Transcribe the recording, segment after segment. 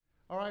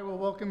All right, well,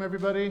 welcome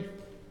everybody.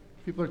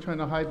 People are trying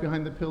to hide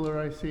behind the pillar,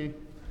 I see.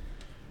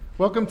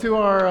 Welcome to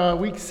our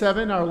week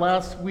 7, our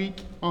last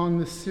week on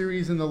this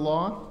series in the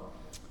law.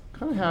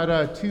 Kind of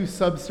had 2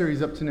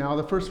 sub-series up to now.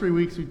 The first 3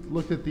 weeks we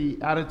looked at the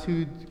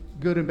attitude,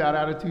 good and bad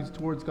attitudes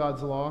towards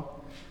God's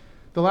law.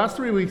 The last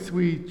 3 weeks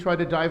we tried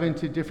to dive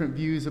into different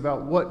views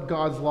about what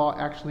God's law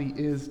actually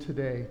is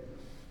today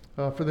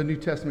for the New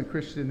Testament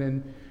Christian.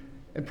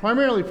 And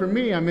primarily for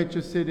me, I'm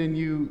interested in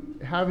you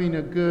having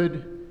a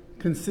good,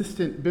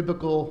 consistent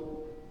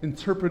biblical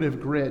interpretive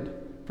grid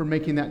for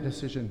making that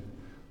decision.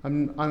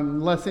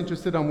 I'm less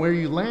interested on where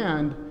you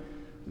land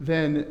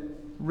than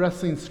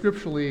wrestling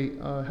scripturally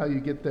how you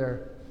get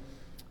there.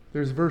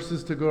 There's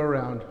verses to go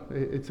around.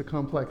 It's a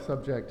complex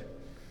subject.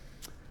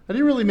 I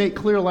didn't really make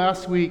clear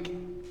last week.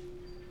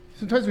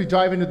 Sometimes we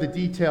dive into the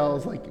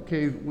details, like,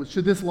 okay,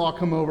 should this law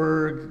come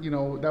over? You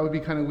know, that would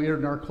be kind of weird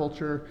in our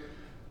culture.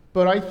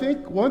 But I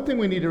think one thing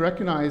we need to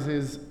recognize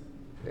is,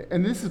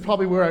 and this is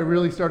probably where I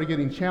really started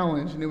getting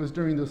challenged, and it was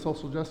during the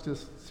social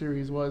justice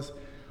series, was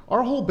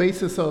our whole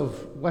basis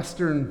of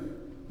Western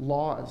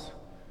laws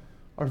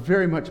are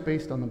very much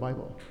based on the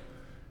Bible.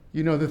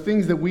 You know, the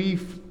things that we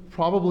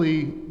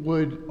probably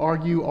would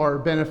argue are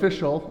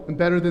beneficial and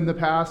better than the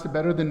past and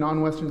better than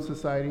non-Western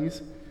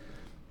societies,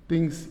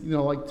 things, you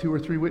know, like 2 or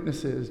 3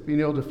 witnesses, being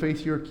able to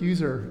face your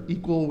accuser,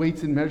 equal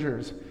weights and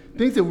measures,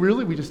 things that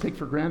really we just take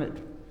for granted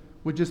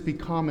would just be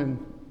common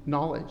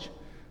knowledge.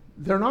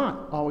 They're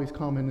not always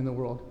common in the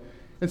world.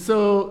 And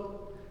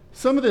so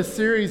some of this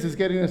series is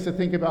getting us to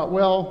think about,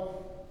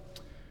 well,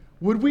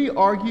 would we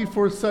argue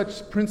for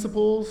such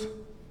principles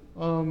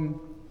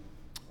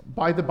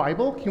by the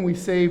Bible? Can we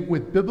say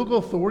with biblical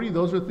authority,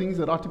 those are things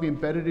that ought to be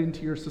embedded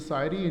into your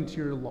society, into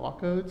your law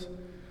codes?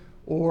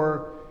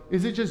 Or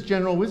is it just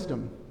general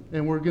wisdom?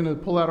 And we're going to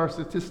pull out our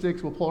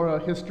statistics, we'll pull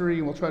out history,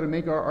 and we'll try to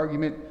make our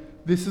argument,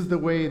 this is the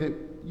way that,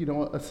 you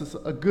know,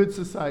 a good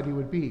society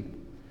would be.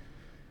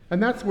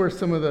 And that's where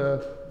some of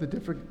the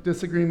different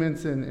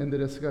disagreements and the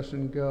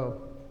discussion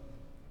go.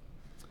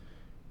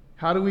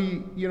 How do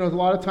we, you know, a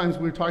lot of times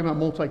we're talking about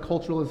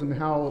multiculturalism,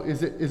 how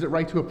is it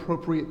right to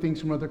appropriate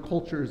things from other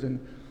cultures, and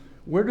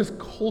where does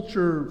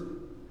culture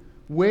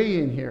weigh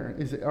in here?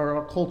 Are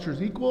our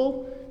cultures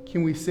equal?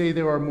 Can we say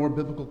there are more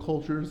biblical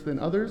cultures than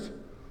others?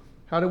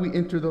 How do we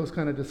enter those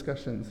kind of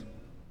discussions?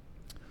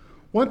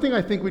 One thing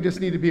I think we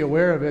just need to be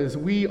aware of is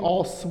we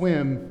all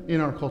swim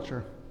in our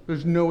culture.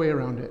 There's no way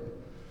around it.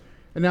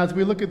 And as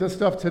we look at this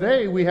stuff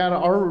today, we had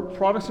our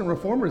Protestant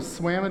reformers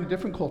swam in a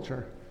different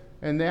culture.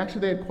 And they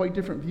had quite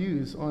different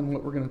views on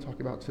what we're going to talk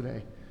about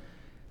today.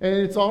 And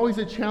it's always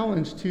a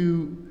challenge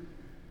to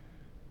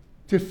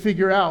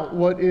figure out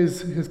what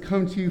has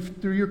come to you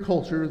through your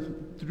culture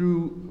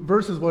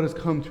versus what has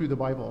come through the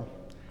Bible.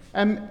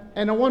 And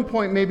at one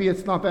point, maybe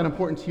it's not that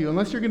important to you,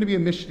 unless you're going to be a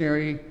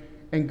missionary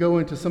and go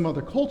into some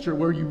other culture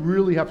where you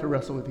really have to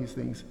wrestle with these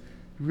things.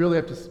 You really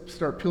have to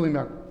start peeling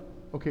back,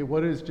 okay,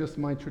 what is just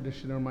my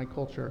tradition or my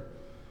culture?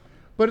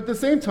 But at the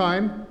same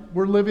time,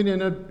 we're living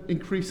in an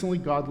increasingly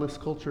godless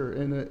culture,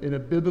 in a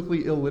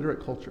biblically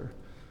illiterate culture.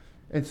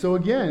 And so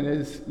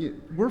again,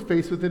 we're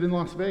faced with it in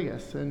Las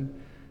Vegas.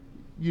 And,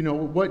 you know,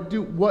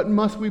 what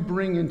must we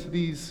bring into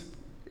these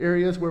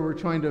areas where we're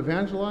trying to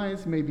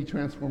evangelize, maybe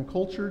transform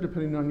culture,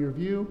 depending on your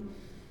view,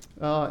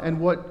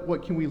 and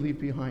what can we leave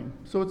behind?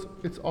 So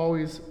it's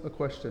always a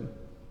question.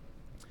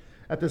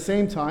 At the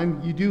same time,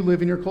 you do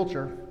live in your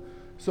culture.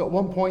 So at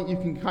one point you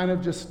can kind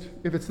of just,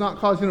 if it's not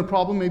causing a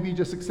problem, maybe you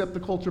just accept the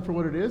culture for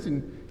what it is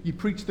and you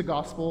preach the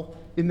gospel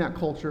in that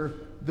culture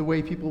the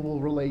way people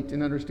will relate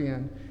and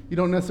understand. You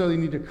don't necessarily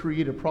need to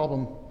create a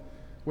problem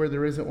where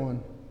there isn't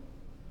one.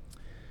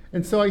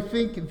 And so I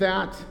think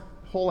that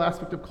whole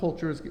aspect of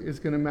culture is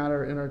going to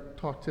matter in our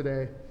talk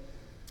today.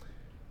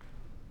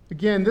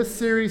 Again, this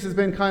series I've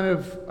been kind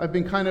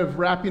of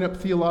wrapping up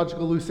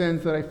theological loose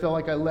ends that I felt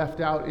like I left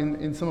out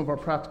in some of our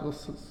practical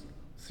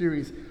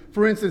series.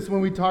 For instance,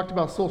 when we talked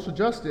about social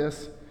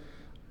justice,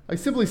 I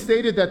simply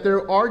stated that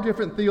there are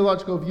different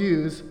theological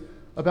views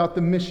about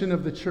the mission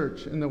of the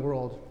church in the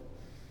world.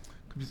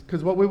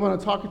 Because what we want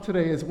to talk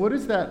today is what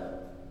is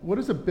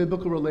a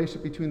biblical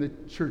relationship between the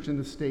church and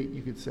the state,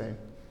 you could say?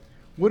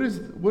 What is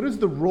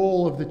the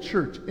role of the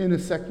church in a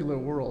secular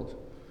world?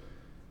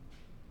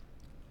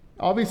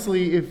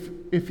 Obviously,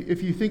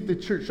 if you think the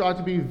church ought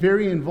to be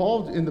very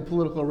involved in the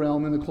political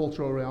realm and the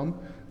cultural realm,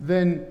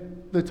 then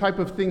the type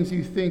of things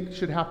you think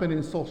should happen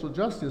in social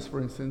justice, for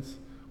instance,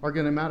 are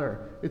going to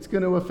matter. It's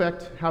going to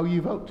affect how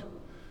you vote.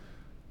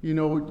 You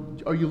know,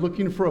 are you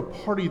looking for a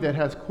party that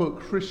has,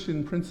 quote,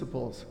 Christian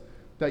principles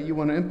that you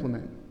want to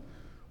implement?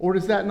 Or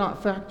does that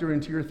not factor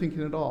into your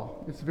thinking at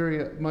all? It's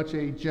very much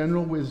a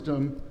general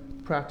wisdom,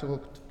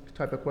 practical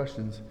type of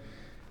questions.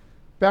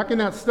 Back in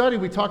that study,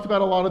 we talked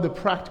about a lot of the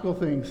practical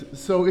things.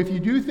 So if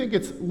you do think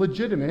it's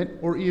legitimate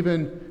or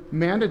even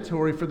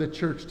mandatory for the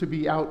church to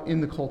be out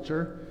in the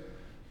culture,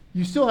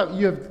 you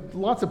have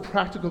lots of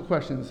practical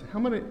questions.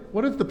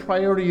 What is the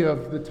priority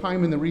of the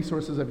time and the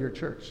resources of your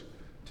church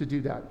to do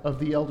that, of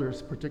the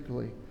elders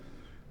particularly?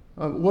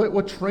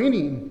 What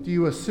training do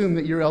you assume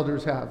that your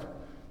elders have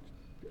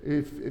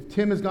if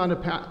Tim has gone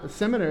to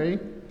seminary,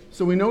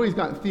 so we know he's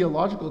gotten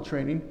theological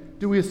training,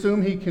 do we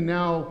assume he can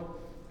now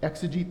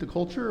exegete the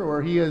culture,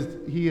 or he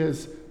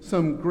has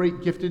some great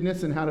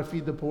giftedness in how to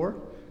feed the poor?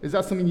 Is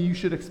that something you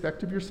should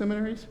expect of your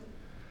seminaries?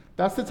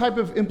 That's the type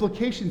of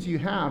implications you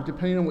have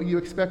depending on what you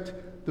expect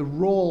the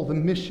role, the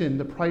mission,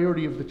 the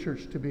priority of the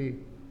church to be.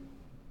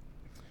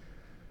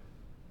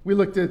 We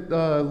looked at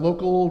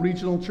local,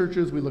 regional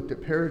churches, we looked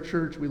at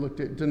parachurch, we looked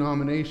at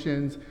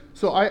denominations.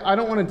 So I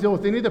don't want to deal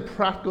with any of the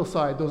practical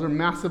side. Those are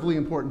massively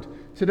important.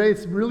 Today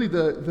it's really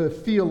the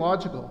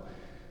theological.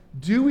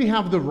 Do we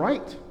have the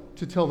right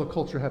to tell the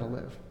culture how to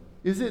live?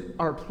 Is it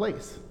our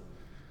place?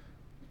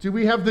 Do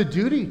we have the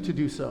duty to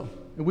do so?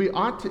 And we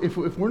ought to, if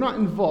we're not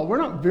involved, we're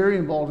not very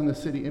involved in the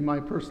city, in my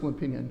personal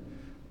opinion.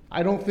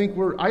 I think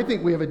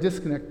we have a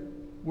disconnect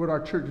what our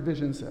church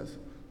vision says.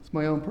 It's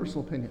my own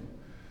personal opinion.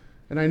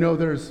 And I know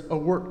there's a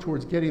work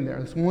towards getting there.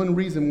 That's one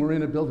reason we're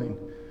in a building,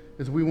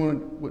 is we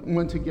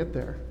want to get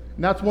there.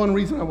 And that's one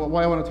reason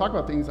why I want to talk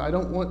about things. I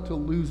don't want to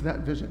lose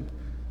that vision.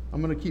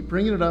 I'm going to keep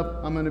bringing it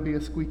up. I'm going to be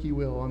a squeaky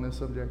wheel on this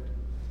subject.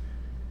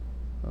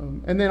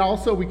 And then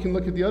also we can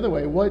look at the other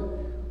way.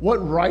 What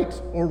right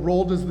or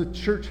role does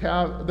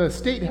the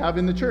state have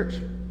in the church?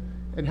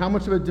 And how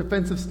much of a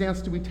defensive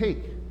stance do we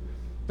take?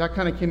 That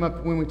kind of came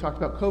up when we talked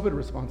about COVID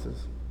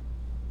responses.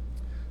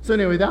 So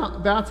anyway,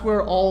 that's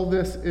where all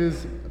this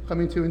is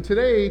coming to. And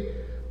today,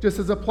 just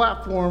as a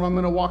platform, I'm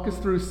going to walk us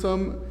through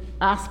some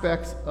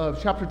aspects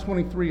of chapter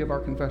 23 of our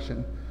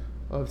confession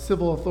of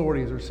civil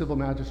authorities or civil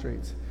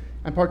magistrates.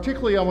 And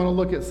particularly, I want to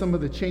look at some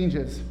of the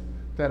changes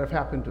that have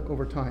happened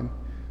over time.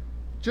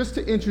 Just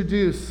to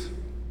introduce,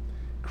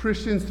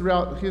 Christians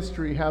throughout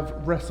history have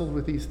wrestled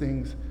with these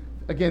things.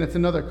 Again, it's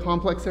another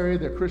complex area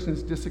that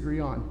Christians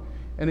disagree on.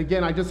 And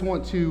again, I just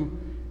want to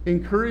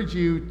encourage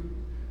you.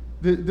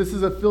 This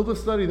is a field of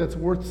study that's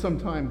worth some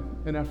time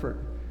and effort.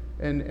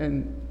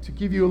 And to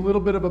give you a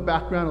little bit of a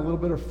background, a little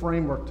bit of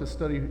framework to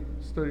study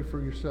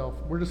for yourself.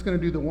 We're just going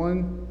to do the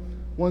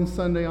one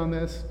Sunday on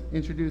this,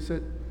 introduce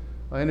it.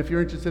 And if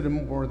you're interested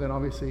in more, then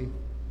obviously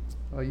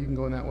you can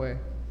go in that way. All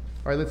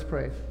right, let's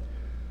pray.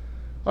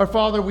 Our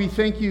Father, we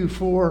thank you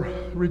for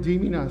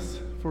redeeming us,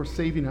 for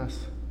saving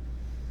us.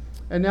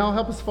 And now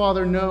help us,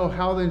 Father, know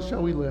how then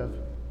shall we live.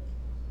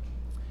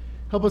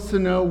 Help us to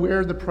know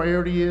where the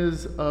priority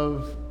is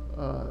of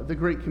the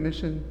Great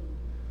Commission,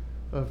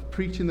 of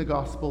preaching the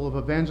gospel,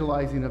 of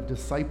evangelizing, of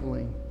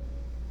discipling.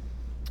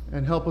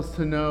 And help us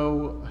to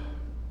know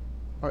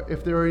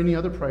if there are any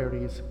other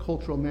priorities,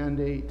 cultural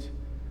mandate,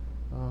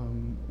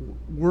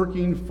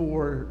 working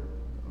for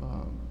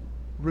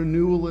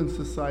renewal in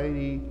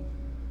society.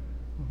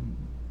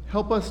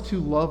 Help us to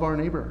love our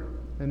neighbor.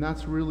 And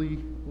that's really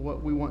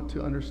what we want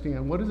to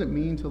understand. What does it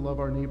mean to love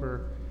our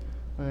neighbor?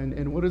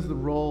 And what is the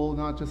role,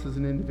 not just as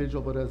an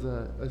individual, but as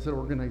an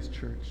organized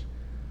church?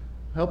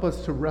 Help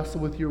us to wrestle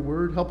with your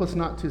word. Help us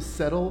not to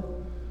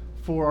settle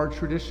for our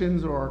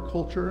traditions or our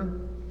culture.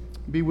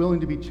 Be willing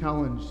to be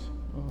challenged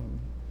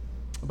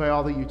by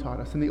all that you taught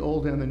us in the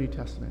Old and the New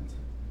Testaments.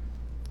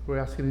 We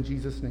ask it in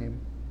Jesus' name.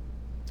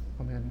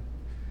 Amen.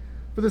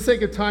 For the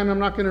sake of time, I'm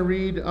not going to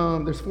read.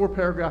 There's 4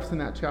 paragraphs in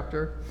that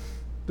chapter.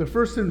 The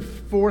first and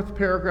fourth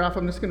paragraph,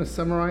 I'm just going to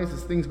summarize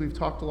as things we've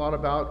talked a lot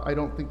about. I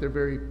don't think they're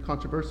very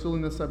controversial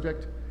in this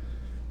subject.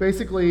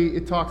 Basically,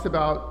 it talks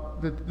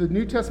about the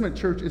New Testament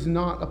church is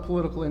not a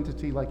political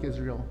entity like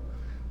Israel.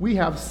 We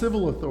have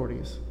civil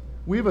authorities.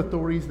 We have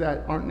authorities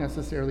that aren't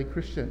necessarily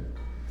Christian.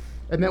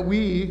 And that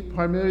we,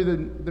 primarily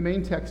the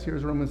main text here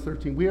is Romans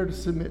 13, we are to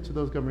submit to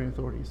those governing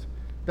authorities.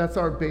 That's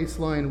our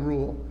baseline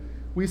rule.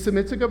 We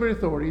submit to governing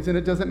authorities, and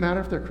it doesn't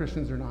matter if they're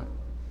Christians or not.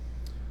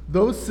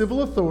 Those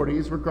civil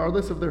authorities,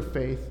 regardless of their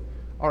faith,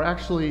 are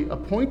actually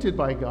appointed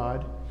by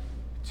God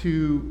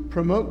to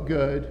promote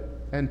good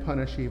and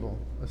punish evil,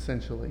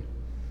 essentially.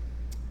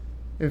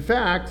 In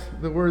fact,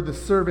 the word the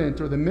servant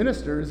or the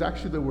minister is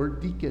actually the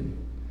word deacon.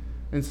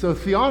 And so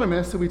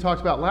theonomists, that we talked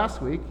about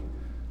last week,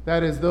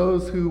 that is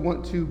those who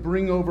want to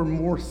bring over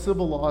more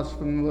civil laws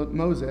from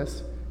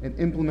Moses and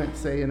implement,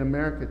 say, in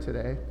America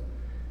today,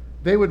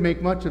 they would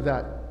make much of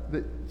that.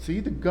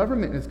 See, the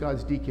government is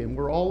God's deacon.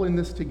 We're all in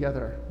this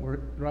together,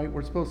 right?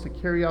 We're supposed to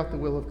carry out the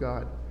will of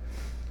God.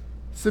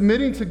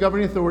 Submitting to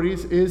governing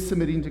authorities is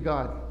submitting to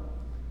God.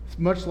 It's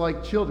much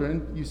like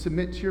children. You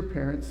submit to your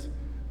parents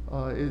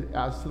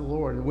as to the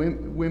Lord.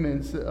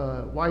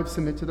 Wives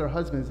submit to their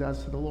husbands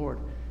as to the Lord.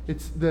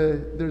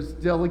 There's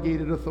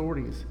delegated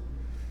authorities.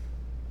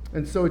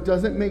 And so it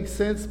doesn't make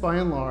sense by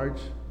and large.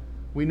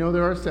 We know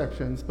there are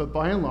exceptions, but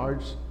by and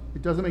large,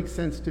 it doesn't make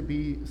sense to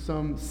be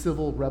some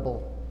civil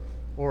rebel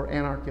or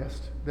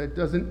anarchist that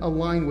doesn't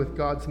align with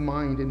God's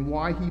mind and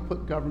why he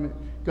put government.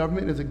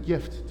 Government is a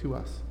gift to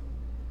us.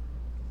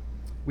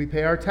 We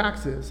pay our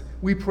taxes.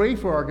 We pray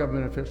for our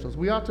government officials.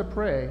 We ought to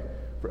pray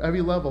for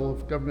every level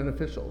of government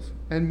officials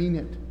and mean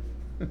it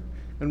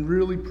and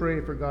really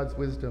pray for God's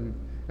wisdom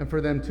and for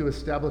them to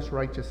establish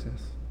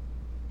righteousness.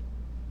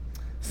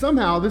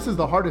 Somehow, this is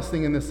the hardest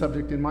thing in this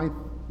subject in my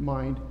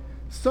mind,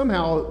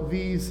 somehow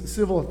these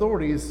civil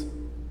authorities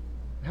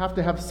have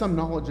to have some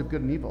knowledge of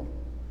good and evil.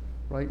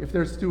 right? If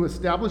there's to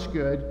establish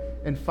good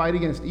and fight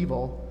against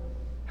evil,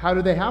 how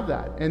do they have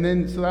that? And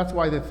then, so that's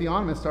why the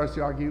theonomist starts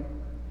to argue,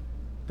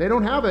 they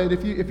don't have it.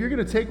 If you're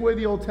going to take away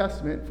the Old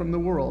Testament from the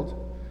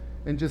world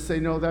and just say,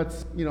 no,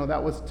 that's,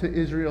 that was to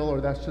Israel or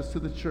that's just to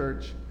the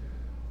church,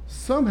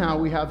 somehow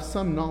we have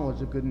some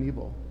knowledge of good and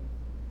evil.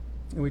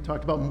 And we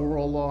talked about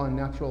moral law and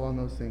natural law and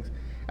those things.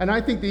 And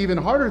I think the even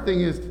harder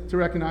thing is to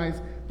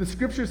recognize the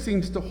Scripture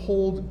seems to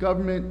hold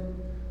government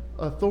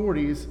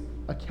authorities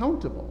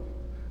accountable,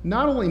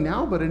 not only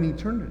now, but in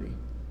eternity.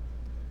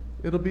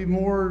 It'll be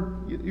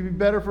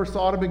better for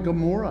Sodom and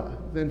Gomorrah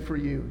than for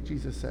you,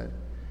 Jesus said.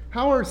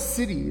 How are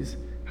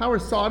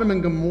Sodom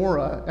and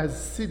Gomorrah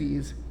as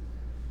cities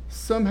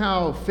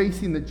somehow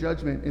facing the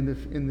judgment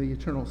in the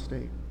eternal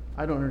state?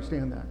 I don't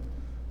understand that.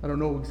 I don't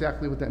know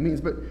exactly what that means,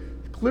 but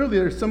clearly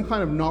there's some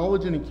kind of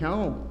knowledge and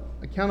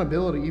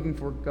accountability even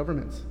for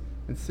governments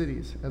and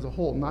cities as a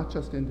whole, not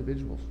just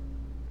individuals.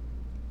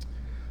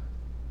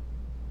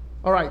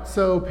 All right,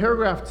 so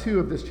paragraph 2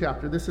 of this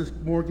chapter,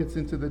 gets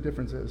into the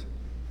differences.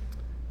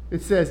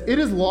 It says, "It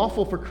is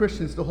lawful for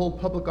Christians to hold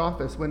public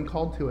office when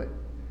called to it.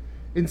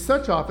 In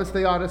such office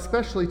they ought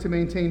especially to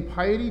maintain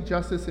piety,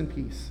 justice, and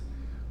peace,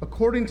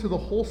 according to the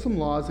wholesome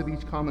laws of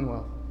each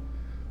commonwealth.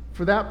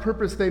 For that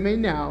purpose they may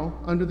now,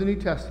 under the New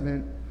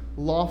Testament,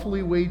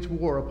 lawfully wage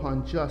war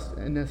upon just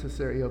and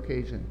necessary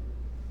occasion."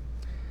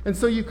 And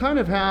so you kind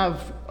of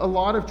have a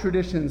lot of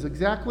traditions.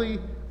 Exactly,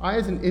 I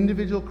as an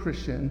individual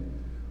Christian,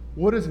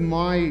 what is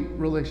my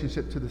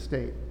relationship to the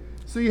state?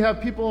 So you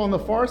have people on the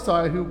far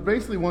side who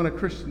basically want a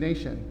Christian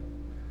nation.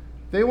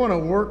 They want to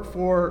work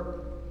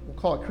for, we'll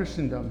call it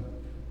Christendom.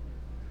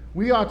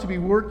 We ought to be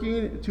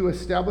working to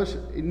establish,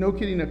 no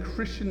kidding, a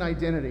Christian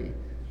identity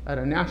at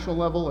a national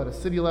level, at a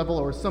city level,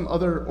 or some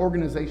other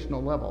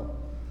organizational level.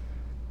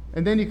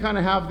 And then you kind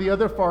of have the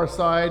other far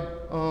side,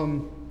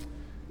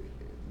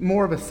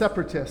 more of a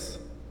separatist.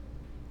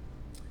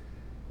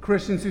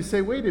 Christians who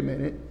say, wait a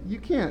minute, you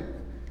can't,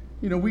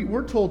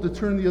 we're told to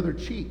turn the other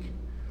cheek.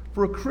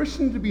 For a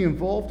Christian to be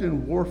involved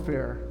in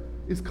warfare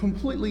is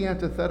completely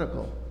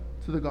antithetical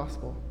to the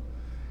gospel.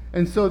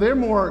 And so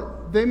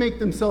they make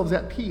themselves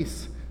at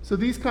peace. So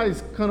these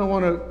guys kind of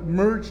want to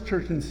merge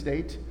church and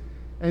state,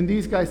 and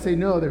these guys say,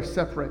 no, they're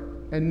separate,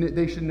 and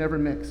they should never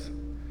mix.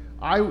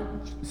 I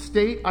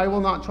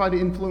will not try to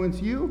influence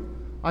you.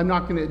 I'm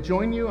not going to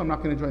join you. I'm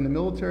not going to join the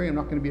military. I'm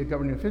not going to be a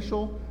governing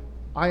official.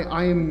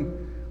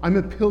 I'm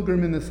a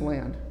pilgrim in this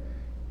land.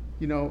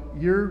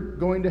 You're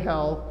going to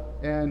hell,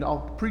 and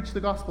I'll preach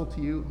the gospel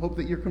to you, hope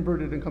that you're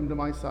converted and come to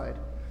my side.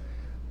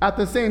 At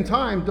the same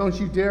time, don't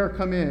you dare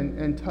come in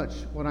and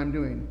touch what I'm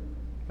doing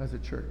as a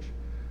church.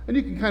 And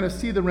you can kind of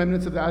see the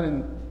remnants of that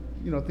in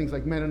things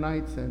like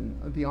Mennonites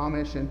and the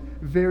Amish, and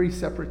very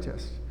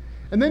separatist.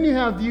 And then you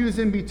have views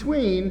in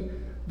between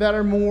that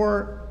are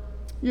more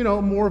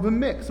of a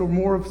mix or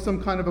more of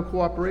some kind of a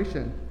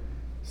cooperation.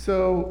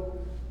 So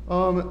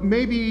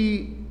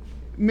maybe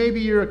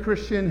you're a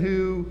Christian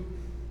who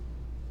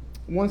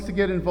wants to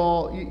get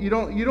involved. You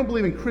don't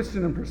believe in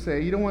Christendom per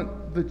se. You don't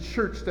want the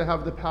church to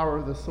have the power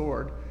of the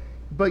sword,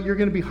 but you're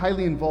going to be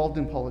highly involved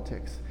in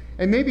politics.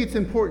 And maybe it's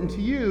important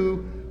to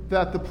you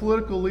that the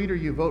political leader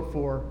you vote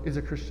for is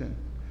a Christian.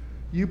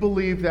 You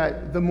believe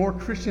that the more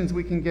Christians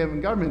we can give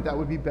in government, that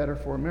would be better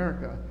for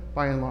America,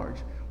 by and large.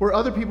 Where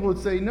other people would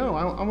say, no,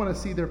 I want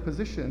to see their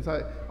positions.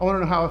 I want to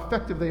know how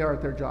effective they are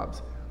at their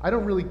jobs. I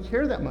don't really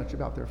care that much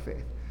about their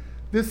faith.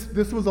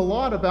 This was a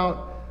lot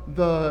about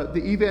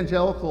the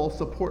evangelical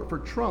support for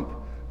Trump.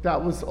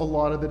 That was a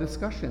lot of the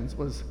discussions,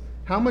 was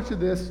how much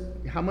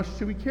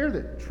should we care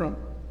that Trump,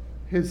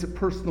 his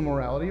personal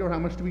morality, or how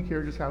much do we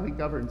care just how he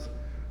governs?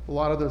 A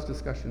lot of those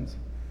discussions.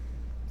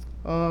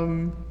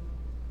 Or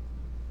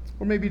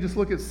maybe just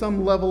look at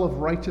some level of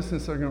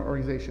righteousness in an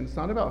organization. It's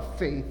not about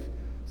faith.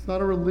 It's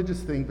not a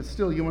religious thing, but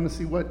still you want to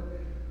see what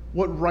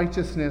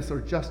righteousness or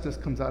justice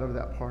comes out of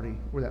that party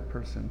or that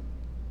person.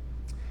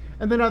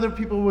 And then other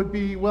people would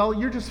be, well,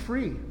 you're just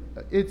free.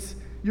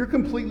 You're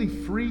completely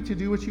free to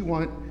do what you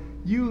want.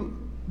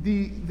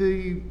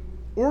 The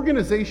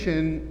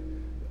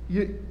organization,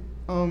 you're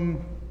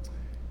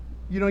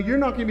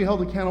not going to be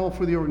held accountable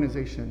for the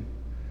organization.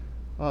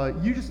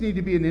 You just need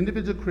to be an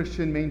individual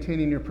Christian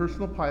maintaining your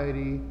personal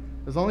piety.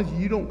 As long as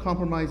you don't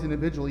compromise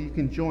individually, you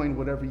can join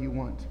whatever you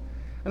want.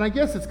 And I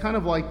guess it's kind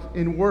of like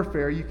in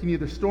warfare, you can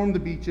either storm the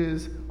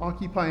beaches,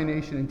 occupy a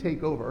nation, and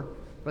take over,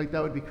 right?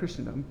 That would be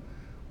Christendom.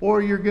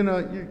 Or you're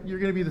gonna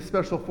be the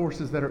special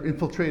forces that are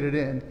infiltrated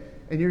in,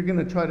 and you're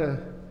gonna try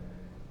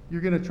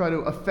to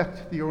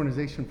affect the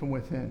organization from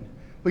within.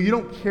 But you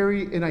don't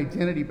carry an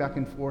identity back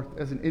and forth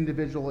as an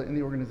individual in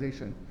the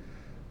organization.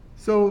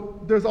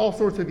 So there's all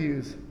sorts of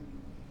views.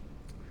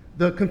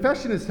 The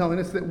confession is telling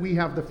us that we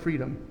have the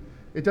freedom.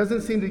 It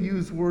doesn't seem to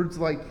use words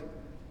like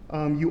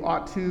you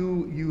ought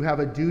to, you have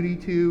a duty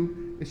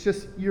to. It's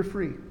just you're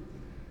free.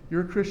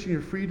 You're a Christian,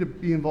 you're free to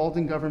be involved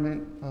in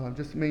government,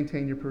 just to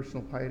maintain your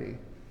personal piety.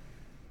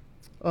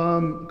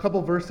 A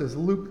couple verses.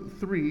 Luke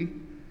 3,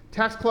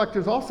 tax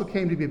collectors also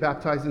came to be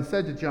baptized and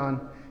said to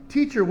John,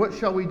 "Teacher, what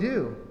shall we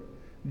do?"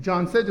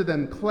 John said to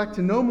them, "Collect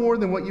no more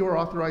than what you are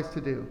authorized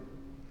to do."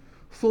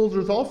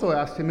 Soldiers also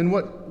asked him, "And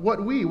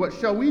what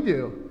shall we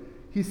do?"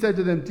 He said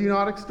to them, "Do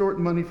not extort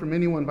money from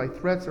anyone by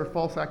threats or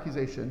false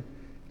accusation,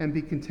 and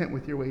be content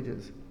with your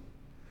wages."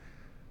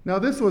 Now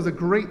this was a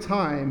great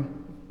time.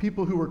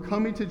 People who were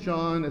coming to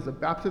John as a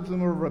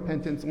baptism of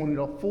repentance, wanted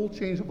a full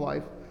change of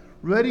life,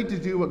 ready to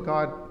do what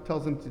God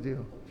tells them to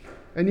do.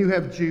 And you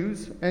have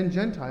Jews and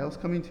Gentiles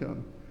coming to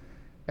him.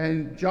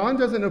 And John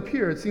doesn't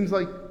appear. It seems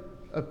like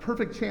a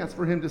perfect chance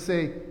for him to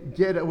say,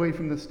 get away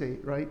from the state,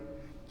 right?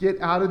 Get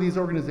out of these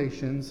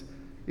organizations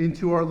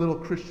into our little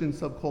Christian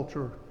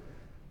subculture.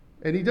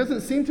 And he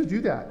doesn't seem to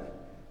do that.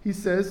 He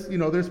says,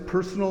 there's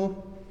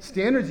personal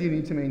standards you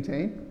need to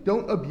maintain.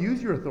 Don't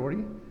abuse your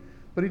authority.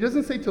 But he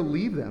doesn't say to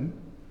leave them.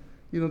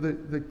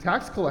 The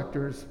tax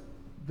collectors,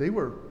 they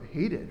were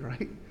hated,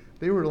 right?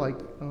 They were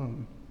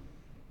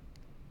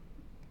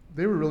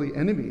they were really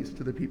enemies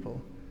to the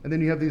people. And then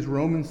you have these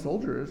Roman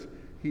soldiers.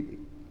 He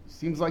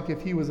seems like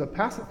if he was a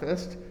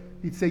pacifist,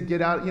 he'd say,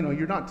 get out,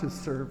 you're not to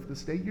serve the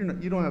state.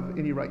 You don't have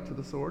any right to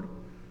the sword.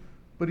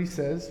 But he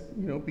says,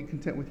 be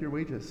content with your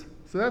wages.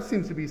 So that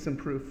seems to be some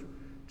proof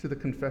to the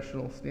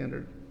confessional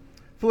standard.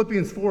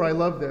 Philippians 4, I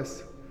love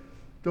this.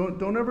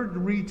 Don't ever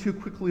read too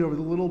quickly over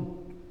the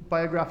little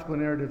biographical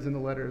narratives in the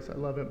letters. I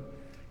love it.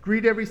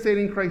 Greet every saint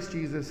in Christ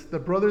Jesus. The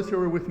brothers who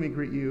are with me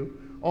greet you.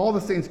 All the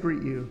saints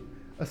greet you,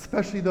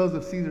 especially those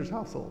of Caesar's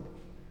household.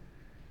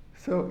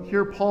 So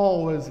here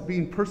Paul was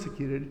being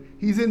persecuted.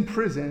 He's in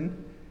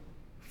prison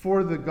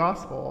for the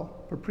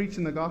gospel, for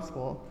preaching the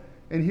gospel.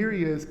 And here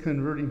he is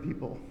converting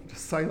people,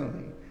 just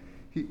silently.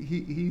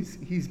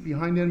 He's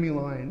behind enemy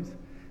lines.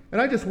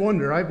 And I just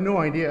wonder, I have no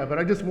idea, but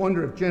I just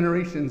wonder if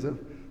generations of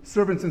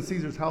servants in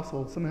Caesar's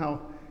household somehow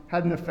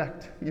had an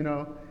effect,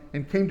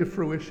 and came to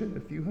fruition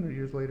a few hundred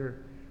years later.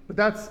 But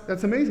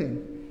that's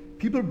amazing.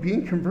 People are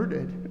being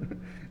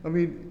converted. I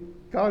mean,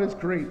 God is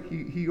great.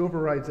 He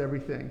overrides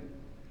everything.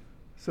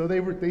 So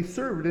they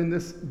served in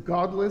this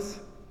godless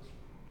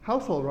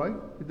household, right?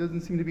 It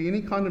doesn't seem to be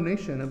any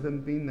condemnation of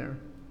them being there.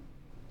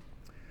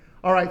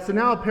 All right, so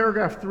now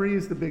paragraph 3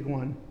 is the big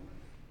one.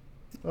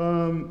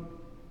 I'm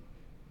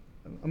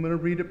going to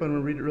read it, but I'm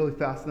going to read it really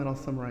fast, and then I'll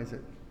summarize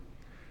it.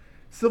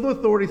 Civil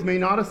authorities may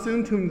not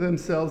assume to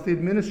themselves the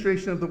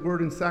administration of the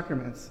word and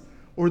sacraments,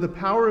 or the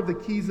power of the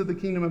keys of the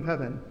kingdom of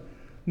heaven,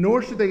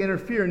 nor should they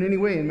interfere in any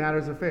way in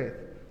matters of faith.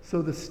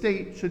 So the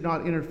state should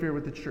not interfere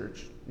with the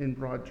church, in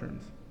broad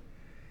terms.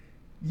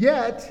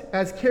 Yet,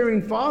 as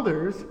caring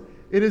fathers,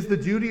 it is the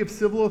duty of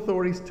civil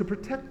authorities to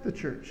protect the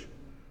church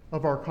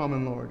of our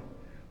common Lord,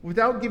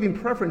 without giving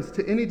preference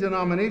to any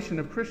denomination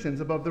of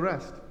Christians above the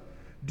rest,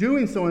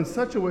 doing so in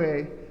such a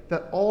way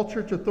that all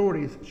church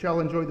authorities shall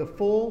enjoy the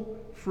full,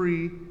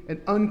 free,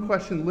 and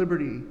unquestioned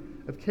liberty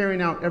of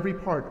carrying out every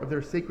part of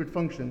their sacred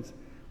functions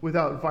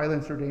without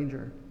violence or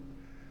danger.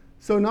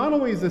 So not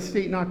only is the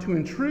state not to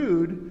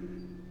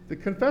intrude, the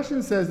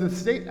confession says the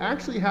state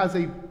actually has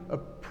a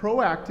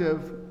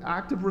proactive,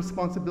 active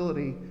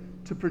responsibility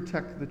to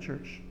protect the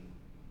church,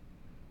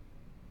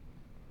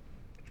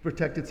 to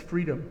protect its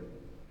freedom.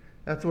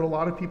 That's what a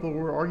lot of people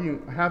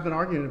have been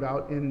arguing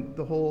about in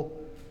the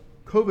whole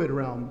COVID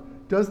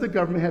realm. Does the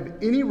government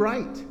have any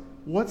right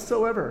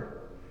whatsoever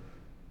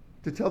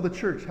to tell the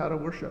church how to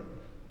worship?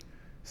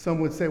 Some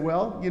would say,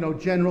 well,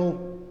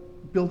 general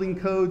building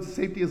codes,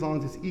 safety, as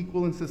long as it's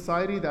equal in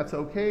society, that's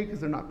okay because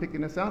they're not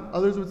picking us out.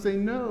 Others would say,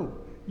 no,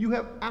 you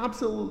have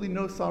absolutely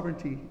no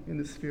sovereignty in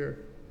this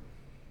sphere.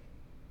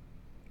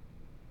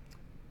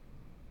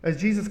 As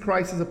Jesus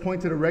Christ has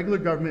appointed a regular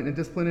government and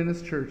discipline in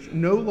his church,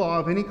 no law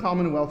of any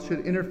commonwealth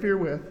should interfere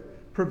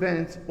with,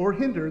 prevent, or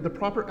hinder the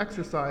proper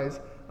exercise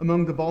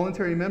among the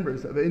voluntary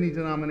members of any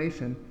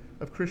denomination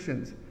of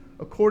Christians,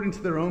 according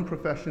to their own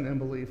profession and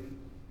belief.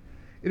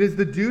 It is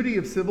the duty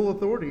of civil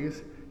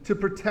authorities to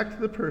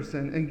protect the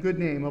person and good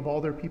name of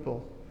all their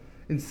people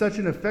in such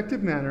an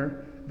effective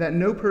manner that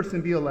no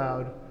person be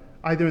allowed,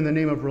 either in the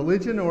name of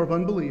religion or of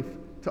unbelief,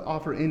 to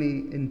offer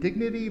any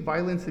indignity,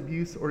 violence,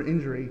 abuse, or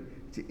injury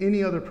to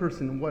any other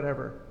person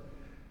whatever.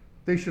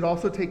 They should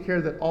also take care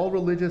that all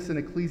religious and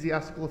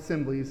ecclesiastical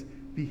assemblies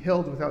be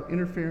held without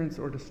interference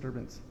or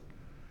disturbance.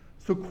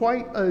 So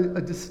quite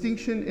a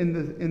distinction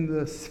in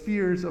the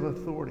spheres of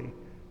authority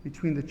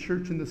between the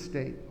church and the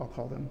state, I'll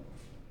call them.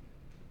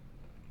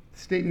 The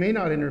state may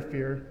not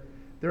interfere.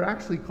 They're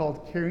actually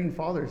called caring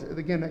fathers.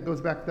 Again, that goes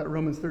back to that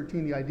Romans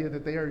 13, the idea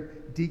that they are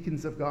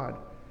deacons of God.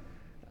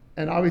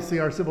 And obviously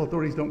our civil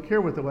authorities don't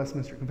care what the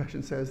Westminster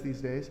Confession says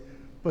these days,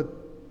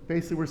 but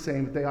basically we're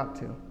saying that they ought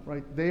to,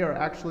 right? They are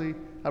actually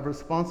have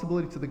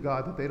responsibility to the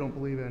God that they don't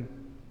believe in.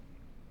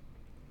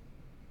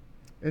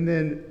 And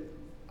then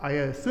I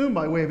assume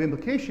by way of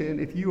implication,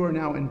 if you are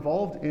now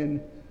involved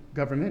in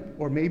government,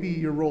 or maybe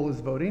your role is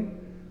voting,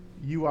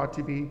 you ought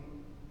to be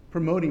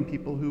promoting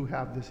people who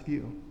have this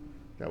view.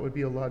 That would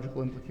be a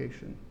logical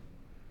implication.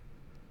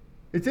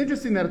 It's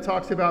interesting that it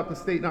talks about the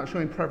state not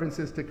showing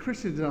preferences to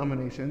Christian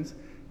denominations.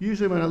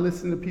 Usually when I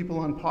listen to people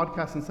on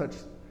podcasts and such,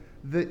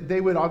 they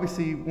would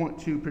obviously want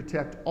to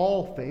protect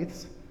all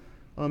faiths,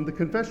 The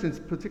Confessions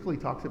particularly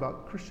talks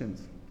about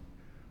Christians.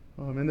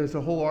 And there's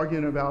a whole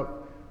argument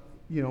about,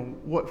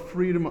 what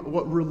freedom,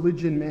 what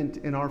religion meant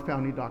in our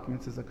founding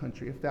documents as a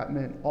country, if that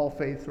meant all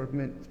faiths or if it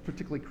meant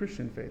particularly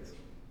Christian faiths.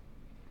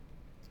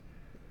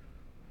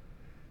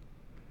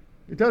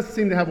 It does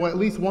seem to have at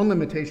least one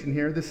limitation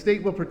here. The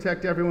state will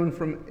protect everyone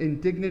from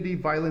indignity,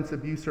 violence,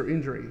 abuse, or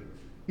injury,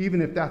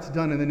 even if that's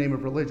done in the name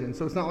of religion.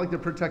 So it's not like they're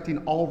protecting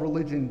all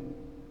religion,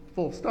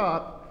 full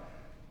stop.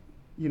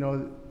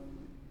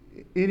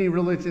 Any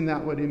religion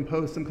that would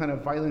impose some kind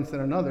of violence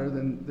on another,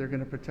 then they're going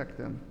to protect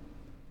them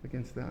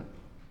against that.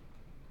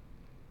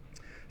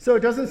 So it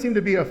doesn't seem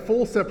to be a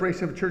full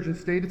separation of church and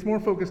state. It's more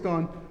focused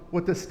on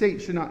what the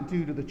state should not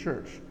do to the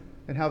church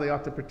and how they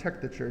ought to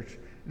protect the church.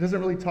 It doesn't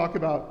really talk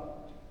about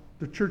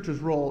the church's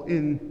role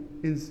in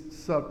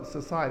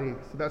society,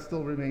 so that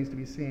still remains to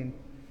be seen.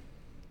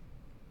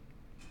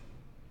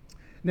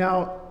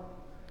 Now,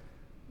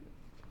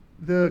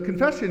 the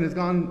confession has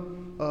gone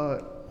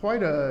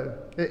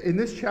in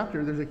this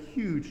chapter, there's a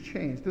huge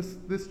change.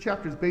 This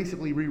chapter is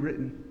basically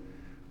rewritten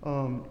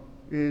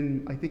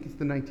in, I think it's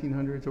the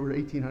 1900s or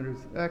 1800s,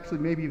 actually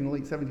maybe even the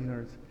late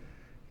 1700s.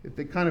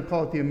 They kind of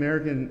call it the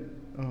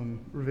American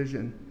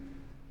revision.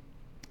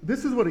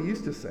 This is what it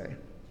used to say.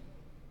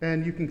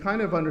 And you can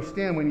kind of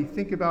understand when you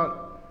think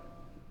about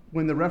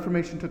when the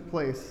Reformation took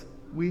place,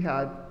 we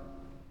had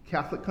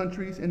Catholic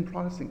countries and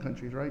Protestant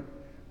countries, right?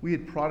 We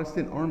had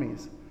Protestant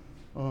armies.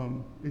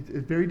 It's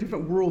a very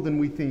different world than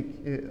we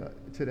think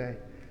today.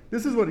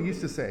 This is what it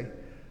used to say.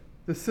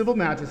 The civil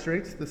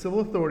magistrates, the civil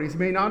authorities,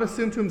 may not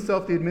assume to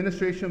himself the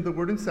administration of the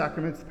word and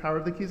sacraments, the power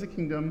of the keys of the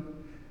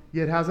kingdom,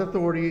 yet has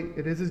authority.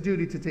 It is his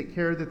duty to take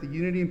care that the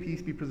unity and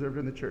peace be preserved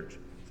in the church.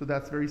 So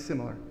that's very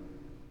similar.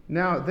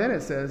 Now, then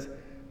it says,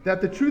 that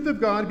the truth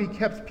of God be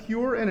kept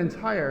pure and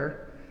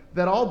entire,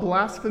 that all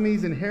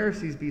blasphemies and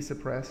heresies be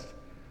suppressed,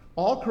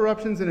 all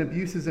corruptions and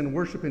abuses in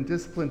worship and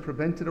discipline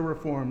prevented or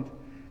reformed,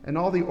 and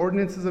all the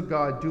ordinances of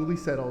God duly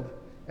settled,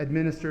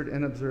 administered,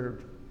 and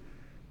observed.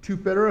 To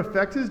better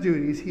effect his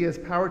duties, he has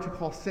power to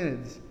call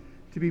synods,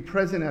 to be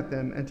present at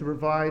them, and to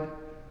provide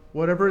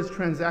whatever is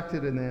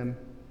transacted in them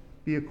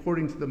be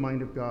according to the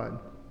mind of God.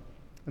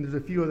 And there's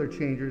a few other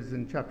changes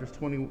in chapters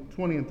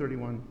 20 and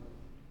 31.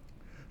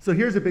 So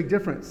here's a big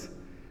difference.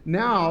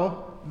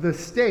 Now, the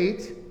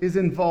state is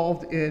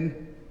involved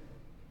in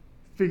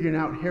figuring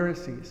out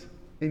heresies,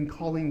 in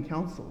calling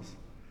councils,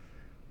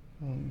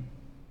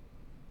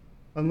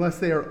 unless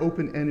they are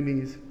open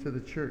enemies to the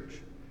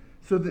church.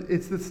 So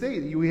it's the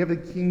state. We have the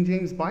King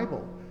James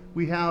Bible.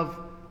 We have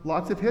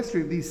lots of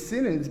history of these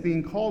synods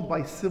being called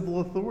by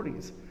civil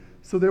authorities.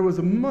 So there was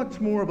a much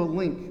more of a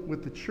link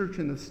with the church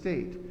and the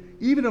state,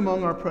 even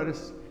among our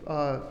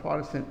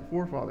Protestant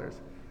forefathers.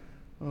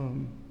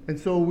 And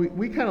so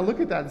we kind of look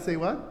at that and say,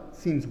 well, that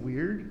seems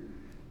weird.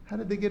 How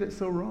did they get it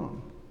so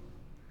wrong?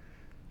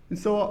 And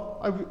so,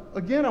 I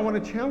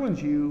want to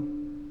challenge you.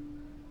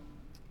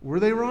 Were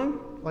they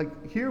wrong?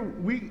 Like here,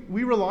 we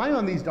rely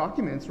on these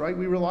documents, right?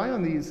 We rely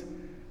on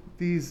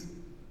these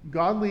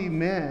godly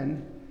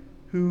men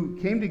who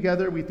came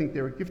together. We think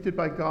they were gifted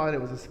by God.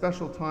 It was a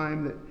special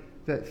time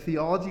that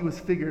theology was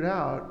figured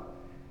out.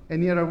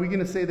 And yet, are we going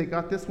to say they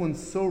got this one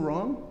so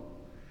wrong?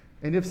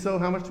 And if so,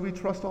 how much do we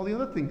trust all the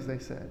other things they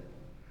said?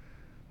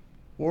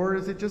 Or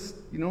is it just,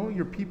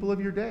 your people of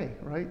your day,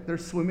 right? They're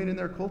swimming in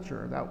their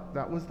culture.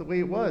 That was the way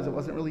it was. It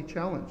wasn't really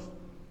challenged.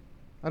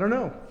 I don't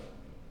know.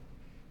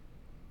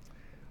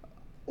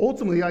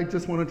 Ultimately, I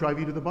just want to drive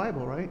you to the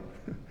Bible, right?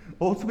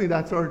 Ultimately,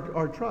 that's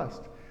our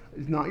trust.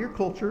 It's not your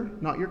culture,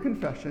 not your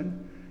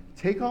confession.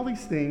 Take all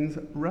these things,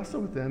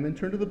 wrestle with them, and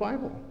turn to the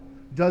Bible.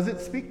 Does it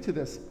speak to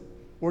this?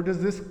 Or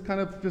does this kind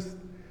of just,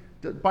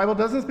 the Bible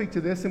doesn't speak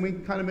to this, and we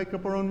kind of make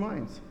up our own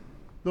minds?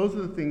 Those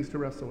are the things to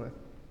wrestle with.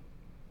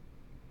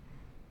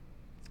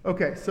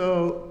 Okay,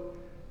 so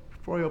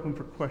before I open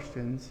for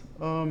questions,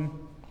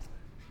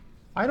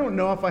 I don't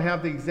know if I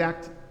have the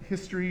exact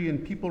history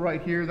and people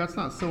right here. That's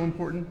not so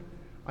important.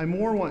 I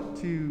more want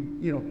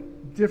to,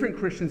 different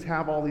Christians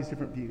have all these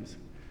different views.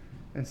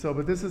 And so,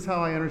 but this is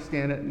how I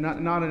understand it, not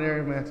an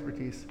area of my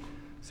expertise.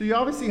 So you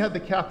obviously had the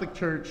Catholic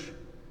Church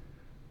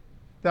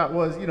that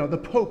was, the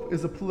Pope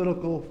is a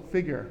political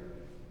figure.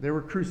 There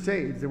were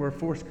crusades, there were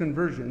forced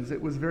conversions.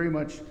 It was very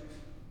much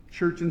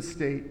church and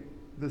state,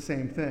 the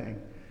same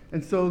thing.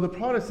 And so the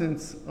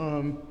Protestants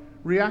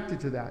reacted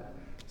to that.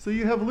 So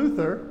you have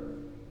Luther,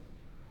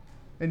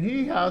 and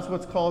he has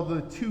what's called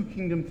the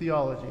two-kingdom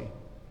theology.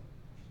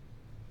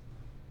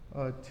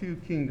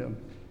 Two-kingdom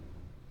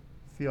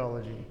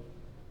theology.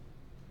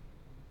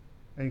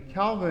 And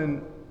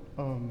Calvin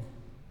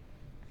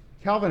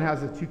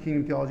has a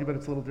two-kingdom theology, but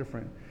it's a little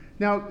different.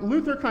 Now,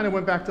 Luther kind of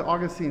went back to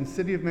Augustine,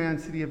 city of man,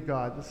 city of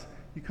God.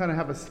 You kind of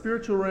have a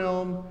spiritual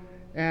realm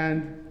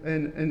and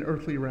an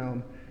earthly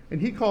realm. And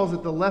he calls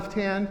it the left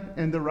hand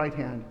and the right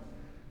hand.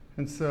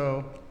 And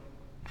so,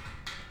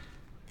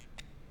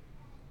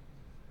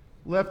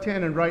 left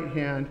hand and right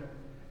hand.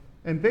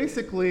 And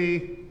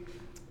basically,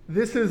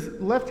 this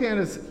is, left hand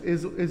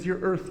is your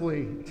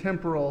earthly,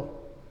 temporal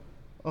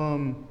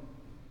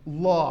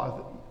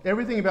law.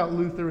 Everything about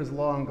Luther is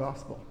law and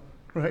gospel,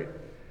 right?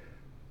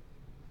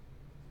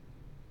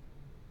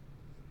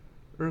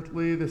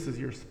 Earthly, this is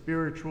your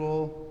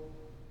spiritual.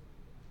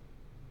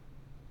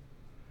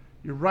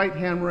 Your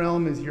right-hand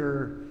realm is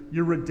your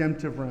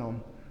redemptive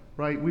realm,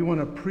 right? We want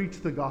to preach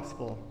the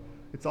gospel.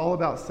 It's all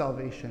about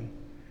salvation.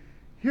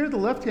 Here, the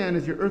left hand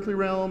is your earthly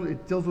realm.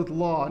 It deals with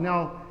law.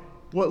 Now,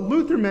 what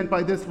Luther meant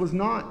by this was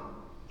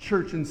not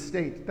church and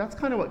state. That's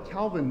kind of what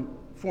Calvin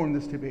formed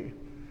this to be.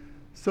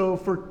 So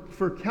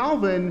for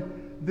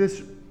Calvin,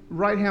 this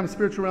right-hand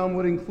spiritual realm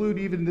would include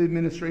even the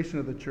administration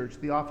of the church,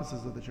 the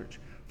offices of the church.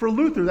 For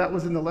Luther, that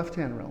was in the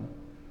left-hand realm.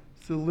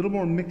 So a little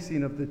more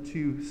mixing of the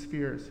two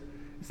spheres.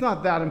 It's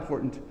not that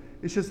important.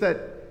 It's just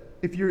that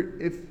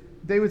if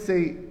they would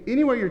say,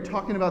 anywhere you're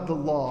talking about the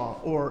law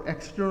or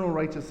external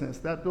righteousness,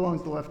 that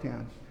belongs to the left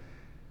hand.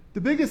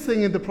 The biggest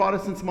thing in the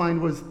Protestants'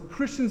 mind was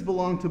Christians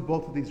belong to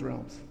both of these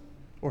realms,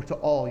 or to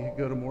all. You could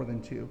go to more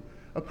than two.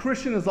 A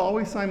Christian is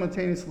always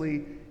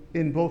simultaneously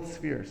in both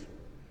spheres.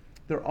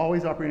 They're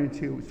always operating in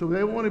two. So they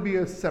don't want to be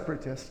a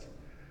separatist.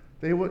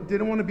 They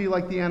didn't want to be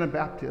like the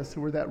Anabaptists,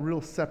 who were that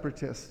real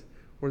separatist,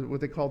 or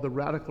what they called the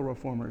radical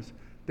reformers.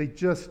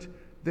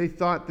 They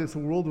thought this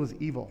world was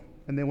evil,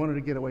 and they wanted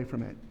to get away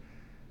from it.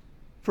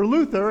 For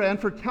Luther and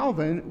for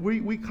Calvin,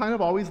 we kind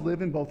of always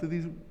live in both of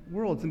these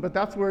worlds. But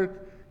that's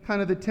where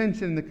kind of the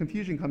tension and the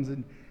confusion comes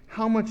in.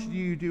 How much do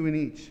you do in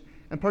each?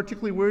 And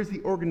particularly, where's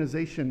the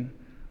organization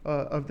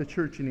of the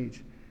church in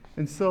each?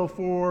 And so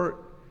for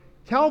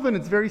Calvin,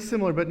 it's very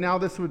similar, but now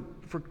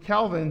for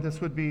Calvin, this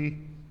would be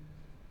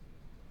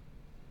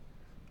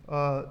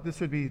the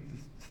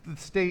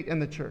state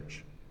and the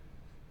church.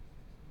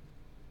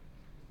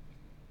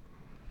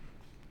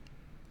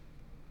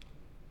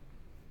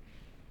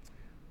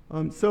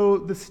 So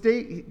the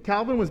state,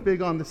 Calvin was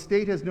big on the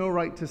state has no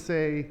right to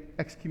say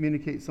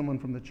excommunicate someone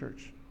from the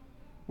church.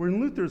 Where in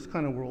Luther's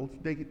kind of world,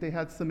 they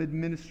had some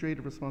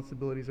administrative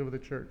responsibilities over the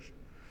church.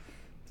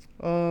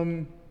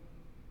 The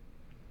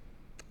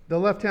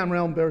left-hand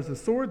realm bears the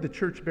sword, the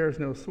church bears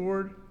no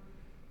sword.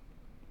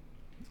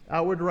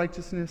 Outward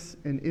righteousness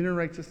and inner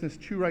righteousness,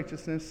 true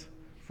righteousness,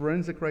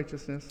 forensic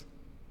righteousness.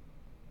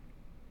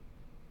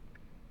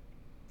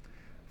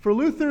 For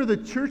Luther, the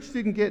church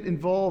didn't get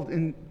involved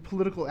in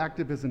political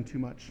activism too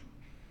much.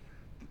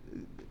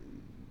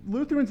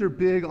 Lutherans are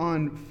big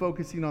on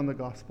focusing on the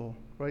gospel,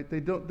 right?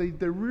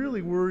 They're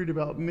really worried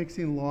about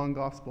mixing law and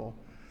gospel.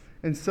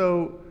 And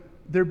so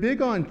they're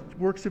big on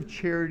works of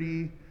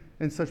charity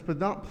and such, but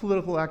not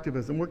political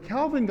activism. Where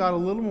Calvin got a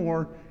little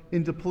more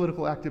into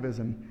political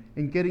activism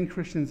and getting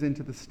Christians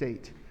into the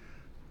state.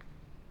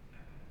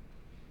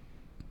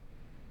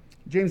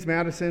 James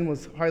Madison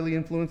was highly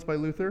influenced by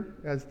Luther,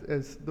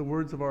 as the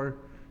words of our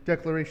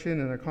Declaration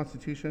and our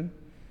Constitution.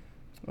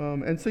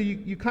 And so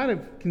you kind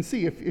of can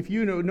see, if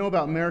you know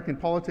about American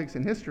politics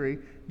and history,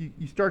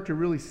 you start to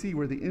really see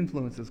where the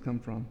influences come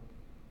from.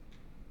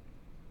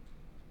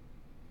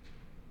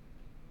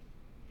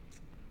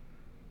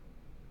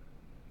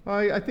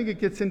 I think it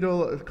gets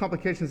into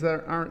complications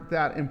that aren't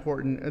that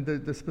important,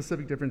 the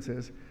specific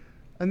differences.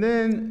 And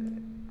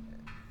then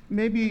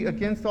maybe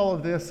against all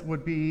of this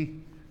would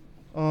be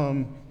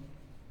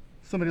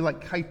somebody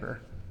like Kuyper.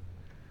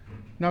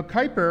 Now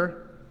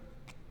Kuyper,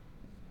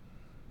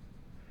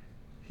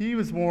 he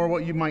was more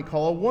what you might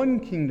call a one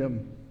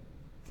kingdom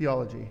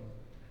theology,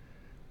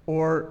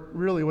 or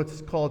really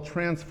what's called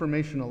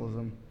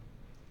transformationalism.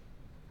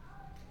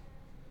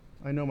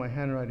 I know my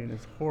handwriting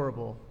is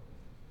horrible.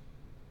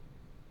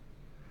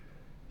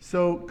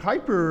 So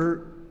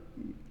Kuyper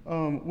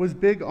was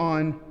big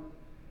on,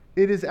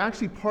 it is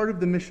actually part of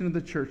the mission of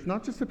the church,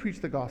 not just to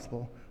preach the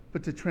gospel,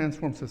 but to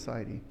transform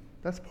society.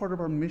 That's part of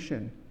our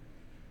mission.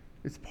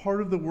 It's part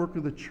of the work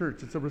of the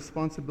church. It's a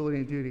responsibility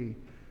and duty.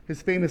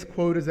 His famous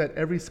quote is that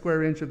every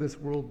square inch of this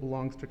world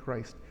belongs to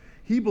Christ.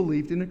 He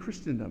believed in a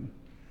Christendom,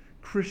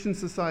 Christian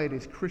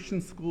societies, Christian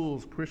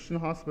schools, Christian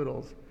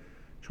hospitals,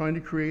 trying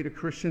to create a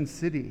Christian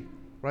city,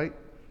 right?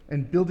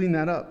 And building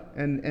that up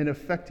and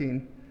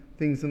affecting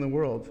things in the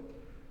world.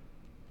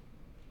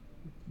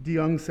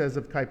 DeYoung says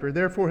of Kuyper,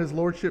 therefore his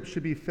lordship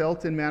should be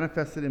felt and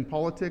manifested in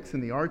politics, in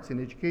the arts,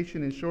 in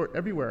education, in short,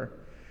 everywhere,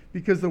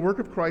 because the work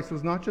of Christ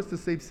was not just to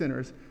save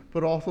sinners,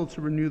 but also to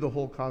renew the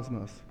whole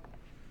cosmos.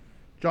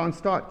 John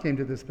Stott came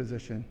to this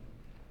position.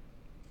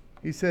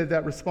 He said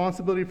that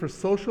responsibility for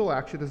social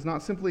action is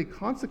not simply a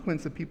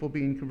consequence of people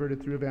being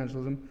converted through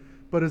evangelism,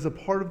 but is a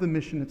part of the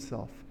mission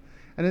itself.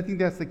 And I think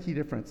that's the key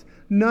difference.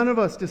 None of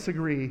us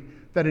disagree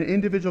that an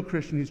individual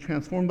Christian who's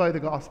transformed by the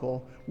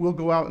gospel will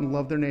go out and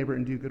love their neighbor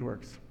and do good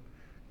works.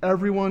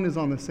 Everyone is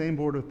on the same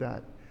board with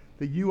that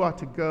you ought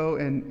to go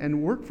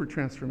and work for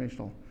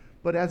transformational.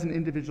 But as an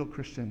individual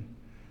Christian,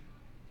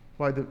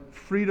 by the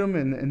freedom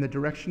and the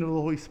direction of the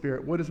Holy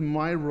Spirit, what is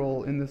my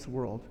role in this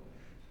world?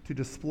 To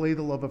display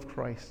the love of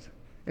Christ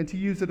and to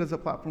use it as a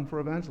platform for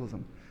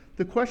evangelism.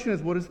 The question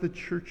is, what is the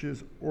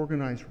church's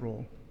organized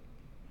role?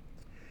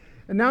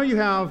 And now you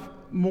have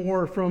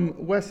more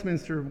from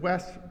Westminster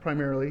West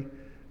primarily.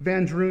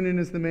 Van Drunen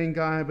is the main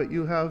guy, but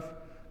you have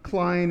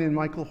Klein and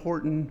Michael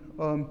Horton.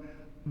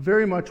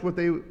 very much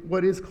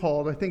what is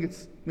called, I think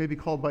it's maybe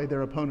called by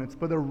their opponents,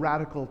 but a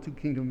radical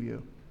two-kingdom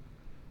view.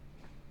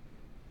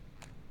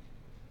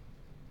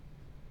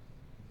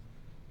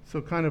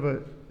 So kind of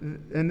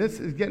and this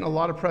is getting a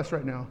lot of press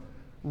right now,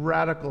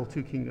 radical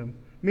two-kingdom,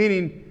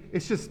 meaning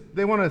it's just,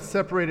 they want to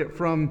separate it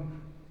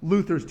from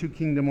Luther's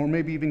two-kingdom or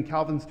maybe even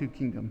Calvin's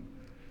two-kingdom.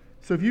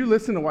 So if you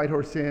listen to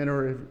Whitehorse Inn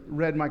or have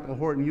read Michael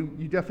Horton,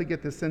 you definitely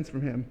get this sense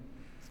from him.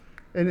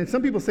 And then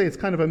some people say it's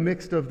kind of a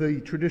mix of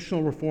the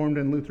traditional Reformed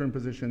and Lutheran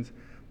positions.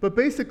 But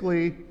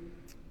basically,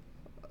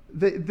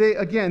 they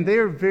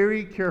are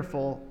very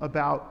careful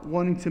about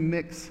wanting to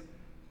mix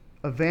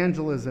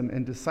evangelism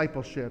and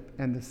discipleship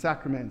and the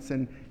sacraments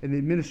and the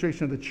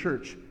administration of the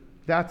church.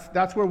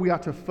 That's where we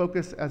ought to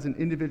focus as an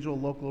individual,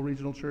 local,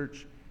 regional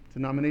church,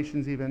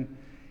 denominations even.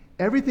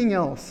 Everything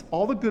else,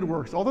 all the good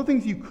works, all the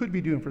things you could be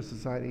doing for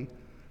society,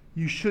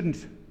 you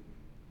shouldn't.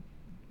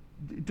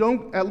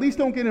 At least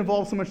don't get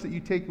involved so much that you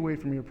take away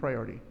from your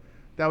priority.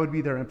 That would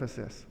be their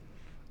emphasis.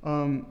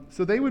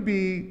 So they would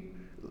be,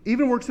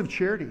 even works of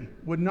charity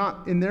would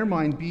not, in their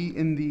mind, be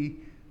in the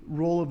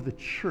role of the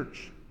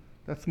church.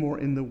 That's more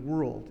in the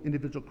world,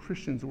 individual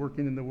Christians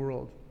working in the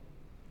world.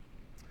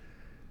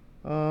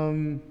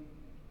 Some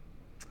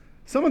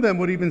of them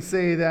would even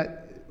say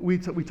that, we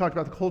talked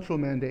about the cultural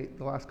mandate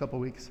the last couple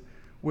of weeks,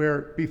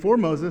 where before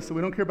Moses, so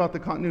we don't care about the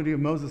continuity of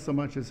Moses so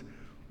much as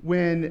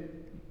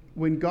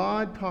when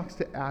God talks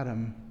to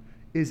Adam,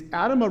 is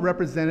Adam a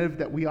representative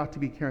that we ought to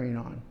be carrying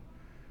on?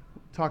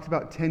 Talks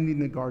about tending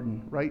the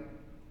garden, right?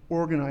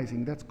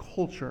 Organizing, that's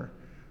culture.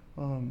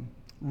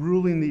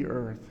 Ruling the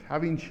earth,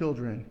 having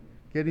children,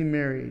 getting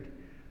married,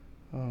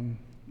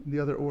 the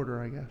other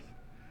order, I guess.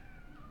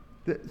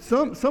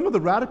 Some of the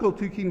radical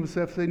two-kingdom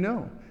stuff say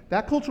no.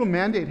 That cultural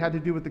mandate had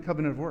to do with the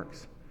covenant of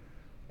works.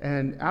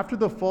 And after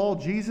the fall,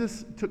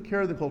 Jesus took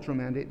care of the cultural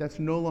mandate. That's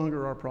no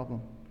longer our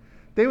problem.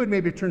 They would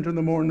maybe turn to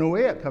the more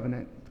Noahic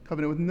covenant, the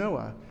covenant with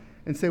Noah,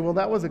 and say, well,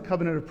 that was a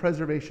covenant of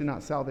preservation,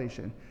 not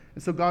salvation.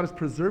 And so God is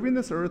preserving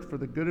this earth for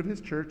the good of his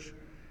church,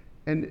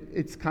 and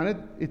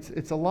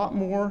it's a lot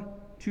more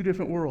two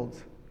different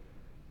worlds,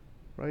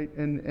 right?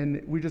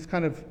 And we just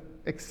kind of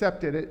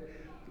accepted it.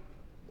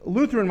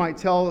 Lutheran might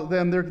tell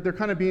them they're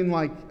kind of being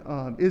like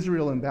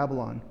Israel and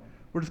Babylon.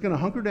 We're just going to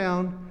hunker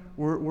down.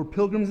 We're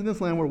pilgrims in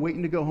this land. We're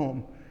waiting to go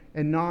home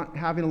and not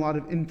having a lot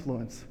of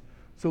influence.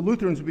 So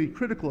Lutherans would be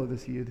critical of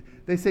this view.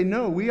 They say,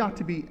 no, we ought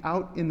to be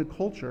out in the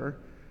culture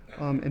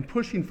and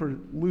pushing for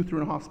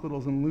Lutheran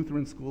hospitals and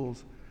Lutheran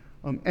schools,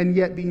 and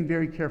yet being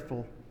very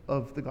careful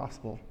of the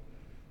gospel.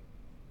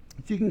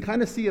 So you can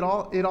kind of see it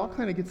all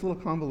kind of gets a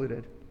little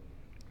convoluted.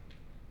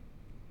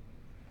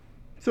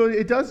 So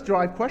it does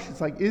drive questions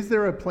like, is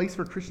there a place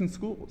for Christian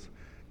schools?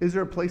 Is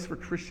there a place for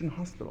Christian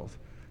hospitals?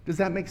 Does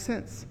that make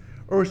sense?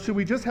 Or should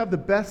we just have the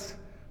best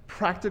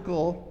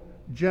practical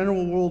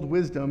general world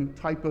wisdom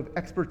type of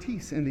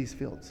expertise in these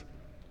fields,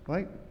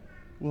 right?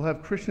 We'll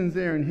have Christians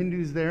there and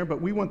Hindus there,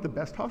 but we want the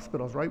best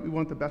hospitals, right? We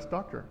want the best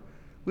doctor.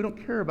 We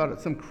don't care about it,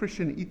 some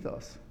Christian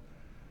ethos.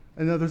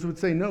 And others would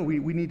say, no, we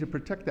need to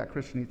protect that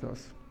Christian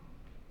ethos.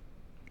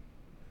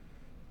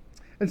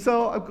 And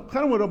so I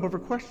kind of went over for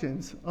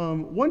questions.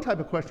 One type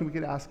of question we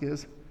could ask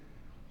is,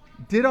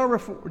 did our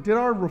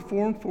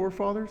Reformed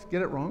forefathers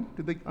get it wrong?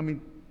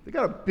 They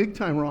got it big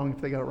time wrong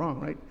if they got it wrong,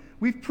 right?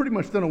 We've pretty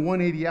much done a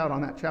 180 out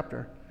on that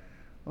chapter.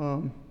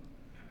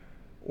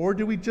 Or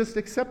do we just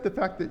accept the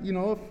fact that,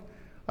 if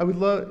I would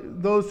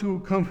love those who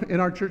come in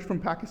our church from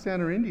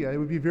Pakistan or India, it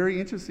would be very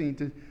interesting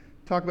to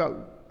talk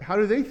about how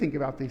do they think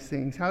about these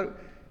things?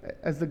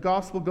 As the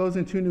gospel goes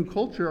into a new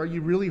culture, are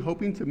you really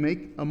hoping to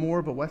make a more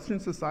of a Western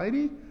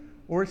society?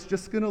 Or it's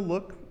just going to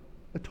look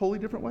a totally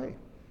different way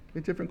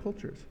in different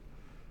cultures?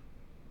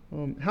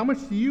 How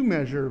much do you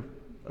measure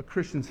a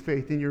Christian's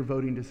faith in your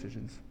voting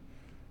decisions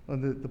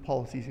on the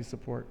policies you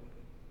support?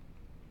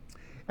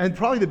 And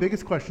probably the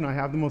biggest question I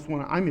have, the most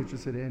one I'm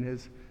interested in,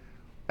 is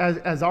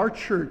as our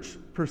church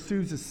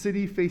pursues a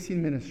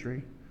city-facing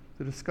ministry,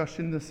 the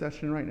discussion in this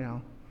session right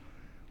now,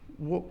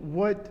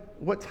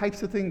 what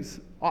types of things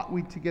ought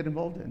we to get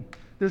involved in?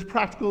 There's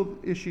practical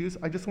issues.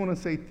 I just want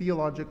to say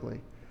theologically,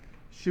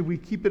 should we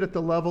keep it at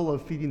the level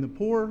of feeding the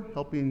poor,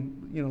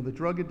 helping the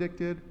drug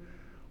addicted,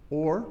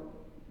 or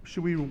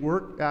should we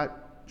work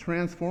at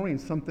transforming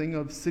something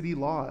of city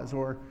laws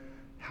or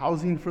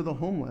housing for the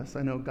homeless?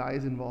 I know Guy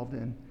is involved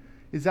in.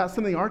 Is that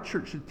something our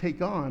church should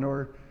take on,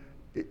 or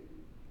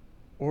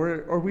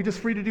are we just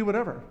free to do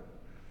whatever?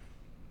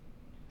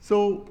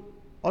 So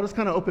I'll just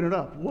kind of open it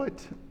up.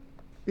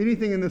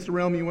 Anything in this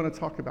realm you want to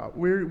talk about?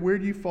 Where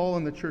do you fall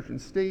in the church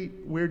and state?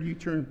 Where do you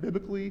turn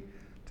biblically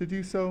to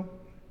do so?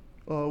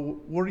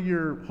 What are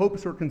your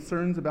hopes or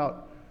concerns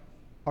about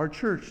our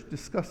church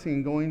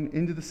discussing going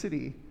into the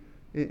city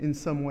in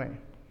some way?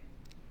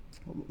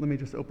 Let me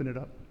just open it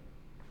up.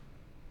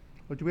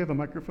 Oh, do we have a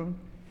microphone?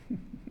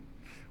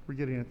 We're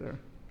getting it there.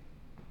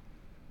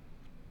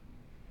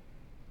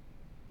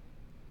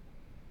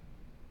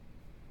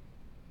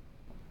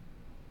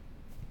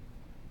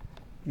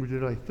 Or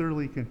did I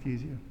thoroughly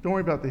confuse you? Don't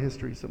worry about the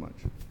history so much.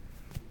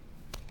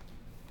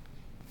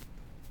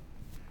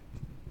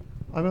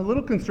 I'm a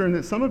little concerned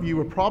that some of you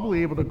are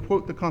probably able to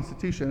quote the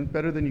Constitution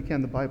better than you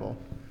can the Bible.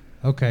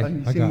 Okay,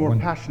 You I seem got more one.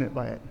 passionate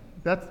by it.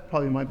 That's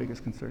probably my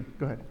biggest concern.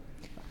 Go ahead.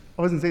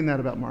 I wasn't saying that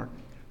about Mark.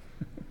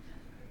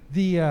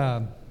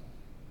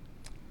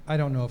 I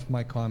don't know if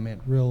my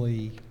comment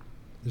really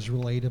is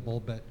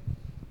relatable, but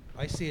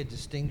I see a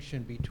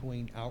distinction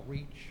between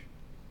outreach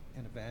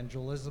and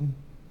evangelism.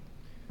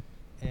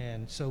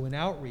 And so in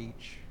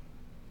outreach,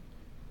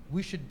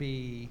 we should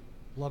be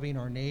loving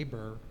our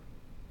neighbor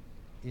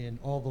in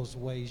all those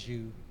ways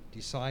you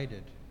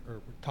decided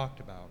or talked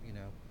about,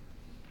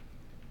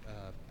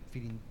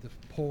 feeding the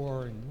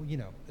poor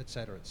and, et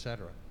cetera, et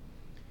cetera.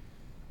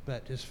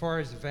 But as far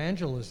as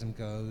evangelism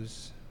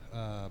goes,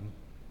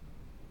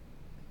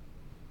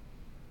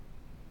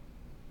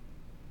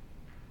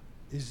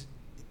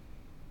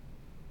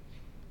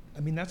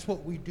 that's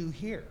what we do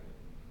here.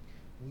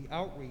 We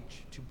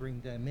outreach to bring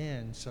them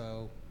in,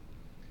 so.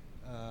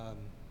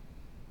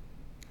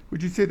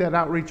 Would you say that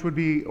outreach would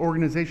be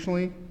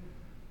organizationally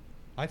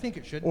I think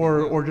it should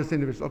or be. or just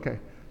individual? Okay.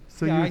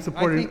 So Yeah, you would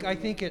support it. I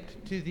think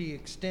it, to the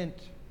extent,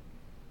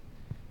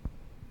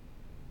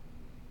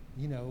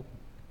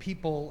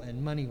 people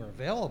and money are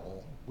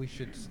available, we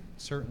should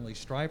certainly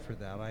strive for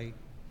that.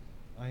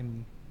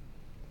 I'm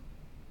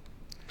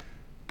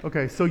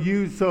Okay, so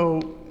you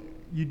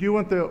do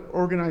want the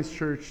organized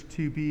church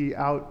to be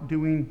out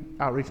doing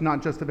outreach,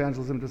 not just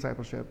evangelism and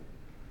discipleship,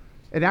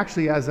 and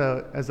actually as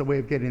a way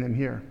of getting them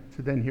here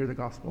to then hear the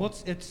gospel. Well,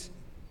 it's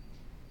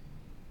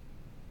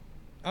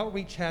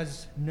outreach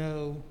has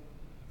no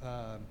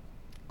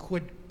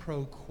quid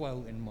pro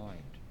quo in mind.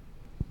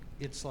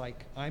 It's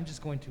like, I'm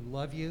just going to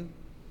love you,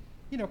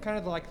 kind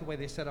of like the way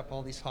they set up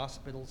all these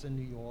hospitals in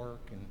New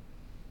York, and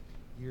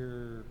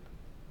you're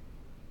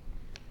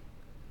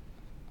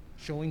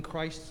showing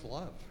Christ's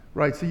love.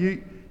 Right, so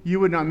you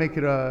would not make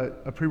it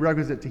a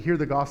prerequisite to hear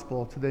the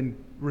gospel to then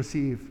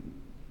receive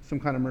some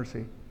kind of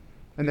mercy,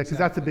 and because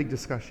that's a big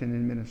discussion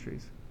in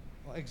ministries.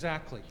 Well,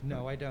 exactly.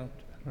 No, I don't.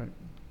 Right.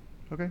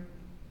 Okay.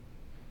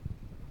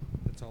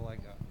 That's all I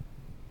got.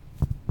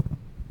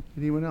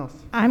 Anyone else?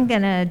 I'm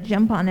going to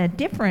jump on a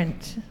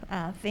different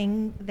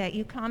thing that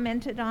you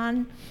commented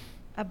on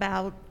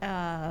about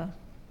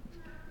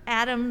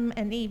Adam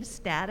and Eve's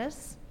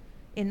status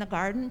in the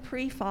garden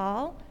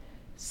pre-fall.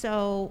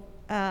 So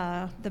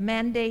the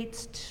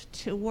mandates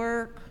to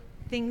work,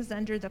 things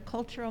under the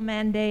cultural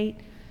mandate,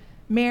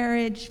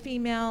 marriage,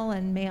 female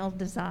and male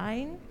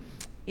design.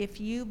 If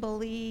you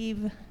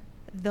believe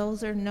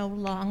those are no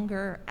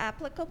longer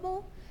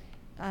applicable,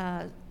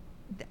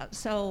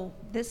 so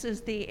this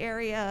is the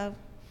area,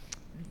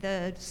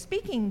 the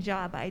speaking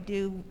job I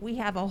do, we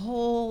have a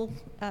whole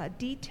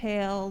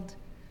detailed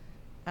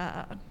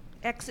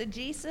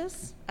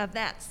exegesis of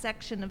that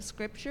section of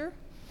Scripture.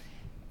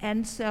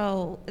 And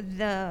so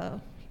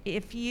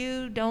if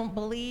you don't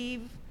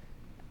believe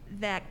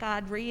that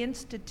God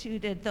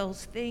reinstituted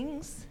those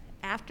things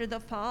after the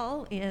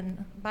fall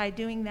by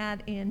doing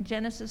that in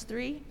Genesis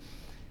 3,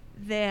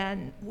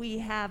 then we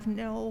have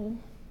no,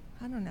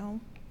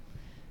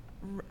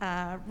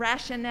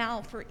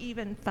 rationale for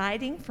even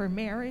fighting for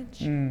marriage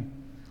Great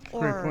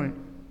or point.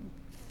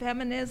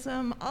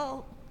 feminism,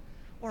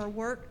 or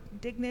work,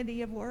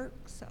 dignity of work.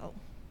 So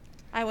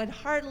I would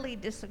heartily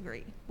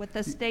disagree with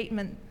the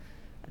statement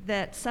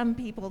that some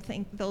people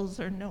think those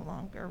are no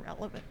longer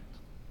relevant.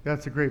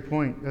 That's a great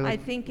point. I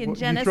think in You throw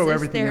Genesis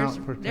everything out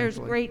there's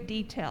potentially. great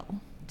detail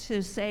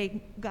to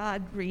say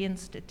God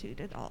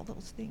reinstituted all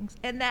those things.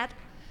 And that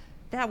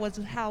was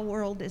how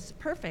world is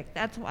perfect.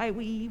 That's why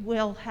we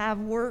will have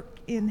work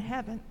in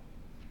heaven.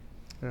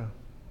 Yeah,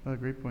 a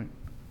great point.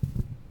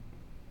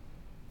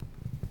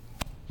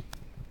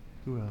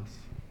 Who else?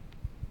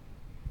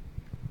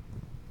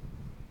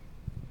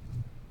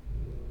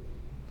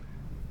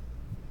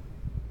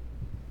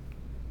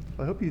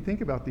 I hope you think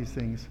about these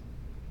things.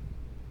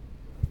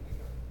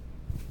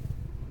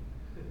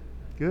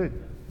 Good.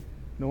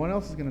 No one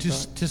else is going to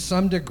talk. To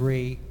some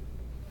degree,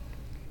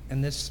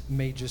 and this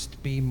may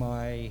just be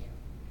my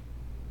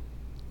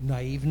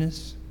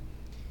naiveness,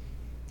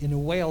 in a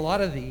way, a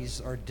lot of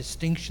these are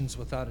distinctions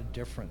without a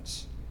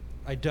difference.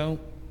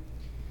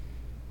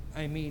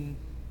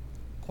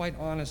 Quite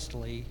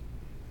honestly,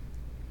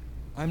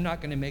 I'm not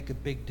going to make a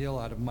big deal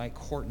out of Mike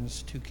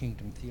Horton's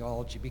two-kingdom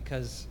theology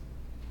because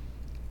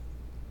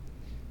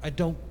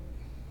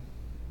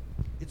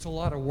it's a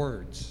lot of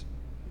words.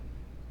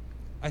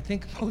 I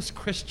think most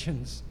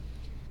Christians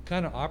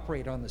kind of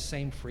operate on the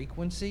same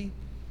frequency,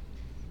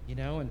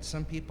 and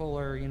some people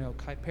are,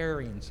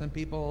 Kuyperian, some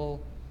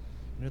people,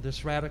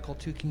 this radical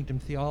two-kingdom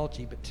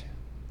theology, but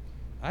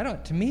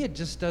to me it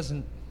just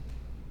doesn't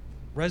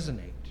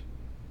resonate.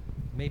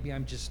 Maybe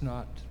I'm just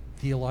not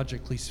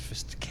theologically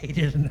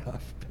sophisticated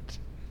enough, but.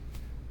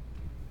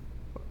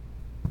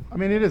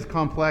 It is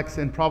complex,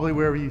 and probably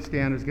wherever you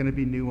stand is going to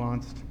be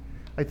nuanced.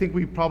 I think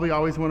we probably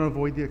always want to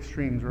avoid the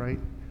extremes, right?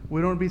 We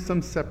don't want to be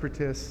some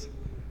separatists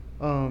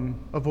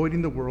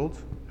avoiding the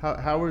world.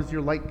 How is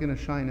your light going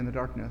to shine in the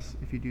darkness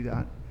if you do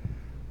that?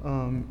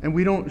 And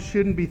we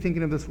shouldn't be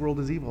thinking of this world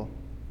as evil,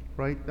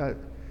 right? That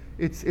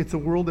it's a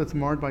world that's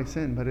marred by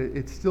sin, but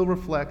it still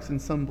reflects in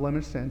some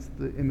blemished sense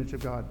the image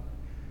of God.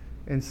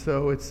 And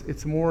so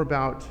it's more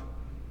about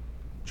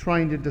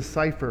trying to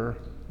decipher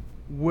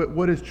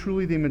what is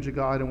truly the image of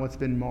God and what's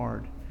been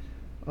marred.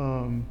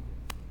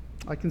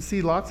 I can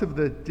see lots of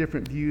the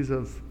different views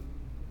of,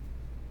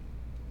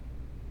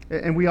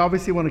 and we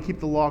obviously want to keep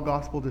the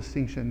law-gospel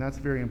distinction. That's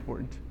very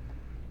important.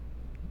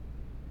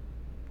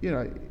 You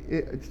know,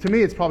 to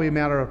me, it's probably a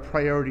matter of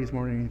priorities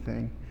more than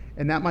anything.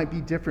 And that might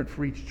be different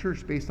for each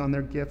church based on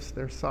their gifts,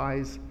 their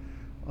size.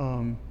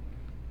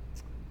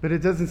 But it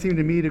doesn't seem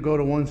to me to go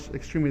to one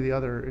extreme or the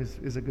other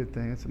is a good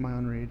thing. It's my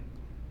own read.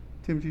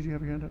 Tim, did you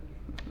have your hand up?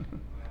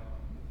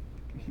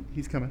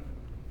 He's coming.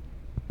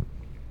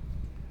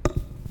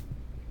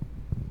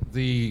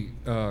 The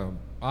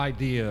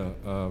idea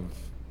of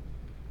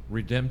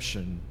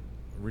redemption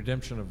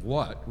of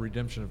what?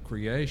 Redemption of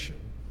creation.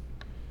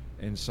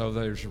 And so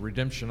there's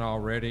redemption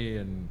already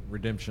and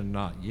redemption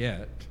not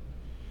yet.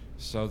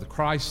 So the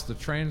Christ, the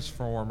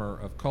transformer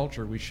of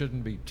culture, we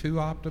shouldn't be too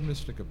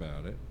optimistic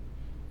about it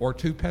or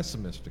too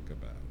pessimistic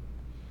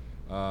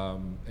about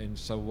it. And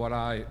so what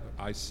I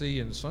see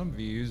in some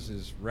views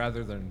is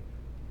rather than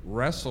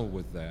wrestle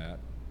with that,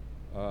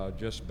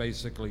 just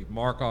basically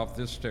mark off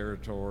this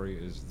territory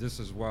as this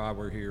is why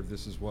we're here,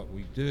 this is what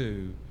we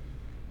do.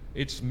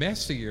 It's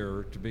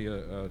messier to be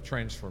a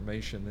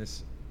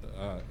transformationist.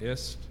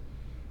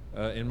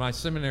 In my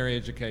seminary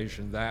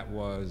education, that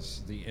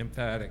was the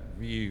emphatic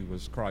view,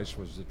 was Christ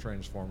was the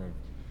transformer.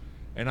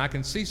 And I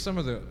can see some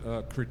of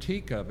the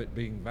critique of it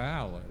being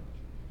valid.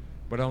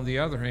 But on the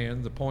other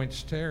hand, the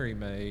points Terry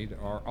made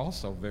are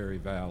also very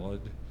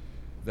valid,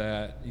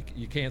 that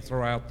you can't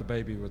throw out the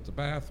baby with the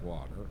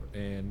bathwater.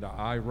 And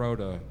I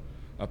wrote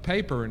a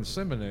paper in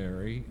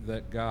seminary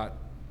that got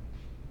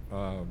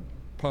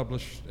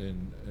published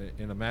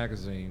in a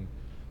magazine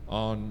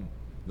on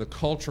the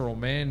cultural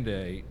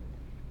mandate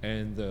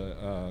and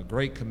the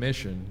Great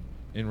Commission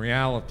in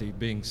reality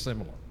being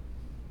similar.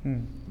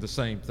 The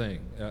same thing.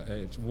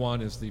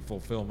 One is the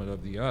fulfillment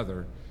of the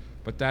other,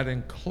 but that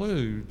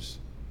includes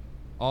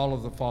all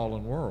of the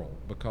fallen world,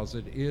 because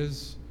it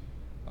is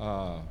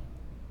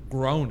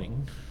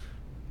groaning,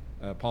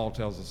 Paul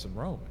tells us in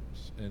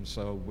Romans. And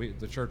so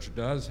the church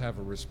does have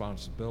a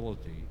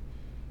responsibility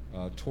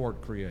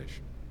toward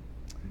creation.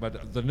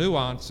 But the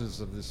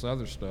nuances of this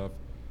other stuff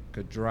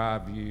could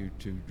drive you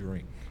to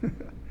drink.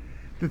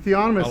 The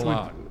theonomists A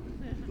lot.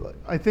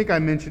 I think I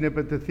mentioned it,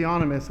 but the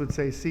theonomists would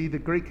say, see, the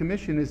Great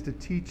Commission is to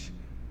teach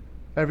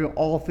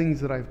all things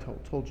that I've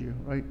told you,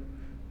 right?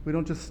 We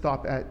don't just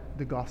stop at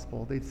the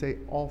gospel. They'd say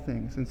all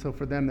things. And so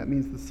for them, that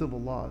means the civil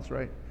laws,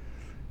 right?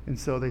 And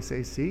so they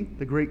say, see,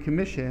 the Great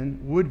Commission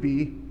would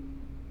be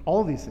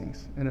all these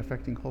things in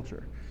affecting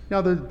culture.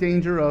 Now, the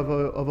danger of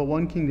a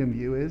one kingdom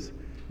view is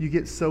you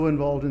get so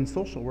involved in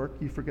social work,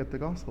 you forget the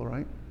gospel,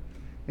 right?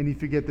 And you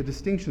forget the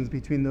distinctions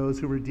between those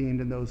who are redeemed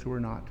and those who are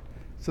not.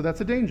 So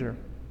that's a danger.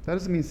 That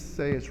doesn't mean to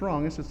say it's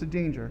wrong, it's just a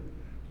danger,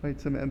 right?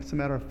 It's a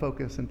matter of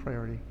focus and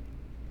priority.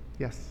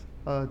 Yes,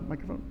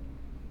 microphone.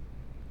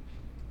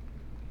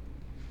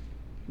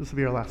 This will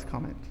be our last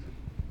comment.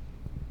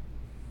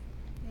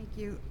 Thank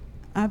you.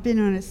 I've been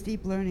on a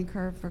steep learning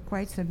curve for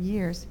quite some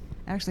years,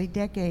 actually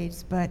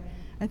decades, but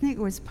I think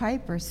it was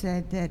Piper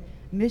said that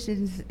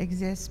missions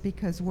exist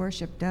because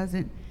worship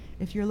doesn't.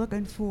 If you're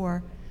looking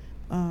for,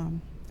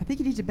 I think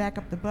you need to back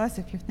up the bus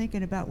if you're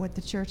thinking about what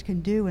the church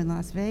can do in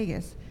Las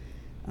Vegas.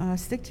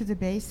 Stick to the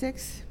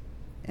basics.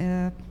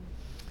 The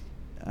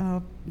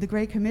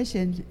Great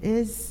Commission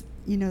is,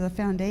 the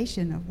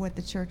foundation of what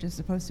the church is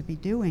supposed to be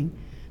doing.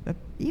 But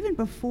even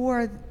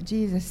before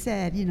Jesus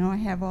said, I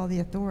have all the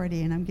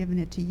authority and I'm giving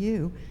it to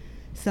you,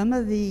 some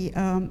of the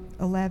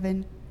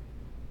 11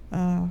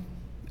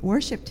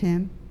 worshipped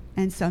him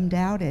and some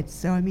doubted.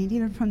 So,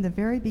 even from the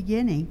very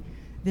beginning,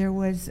 there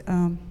was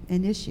an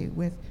issue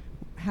with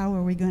how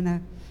are we going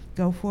to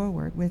go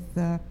forward with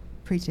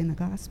preaching the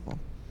gospel.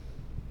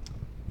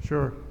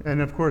 Sure. And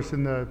of course,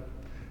 in the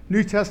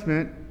New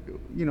Testament,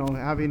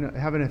 having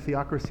a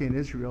theocracy in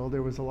Israel,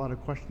 there was a lot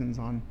of questions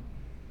on,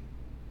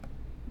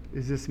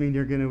 does this mean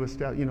you're going to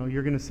establish,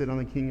 you're going to sit on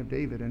the King of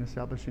David and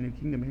establish a new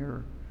kingdom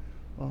here?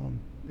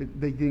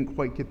 They didn't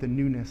quite get the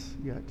newness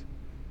yet,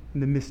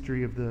 and the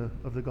mystery of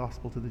the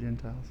gospel to the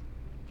Gentiles.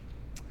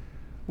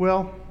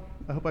 Well,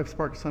 I hope I've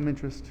sparked some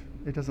interest.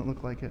 It doesn't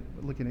look like it,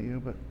 looking at you,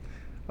 but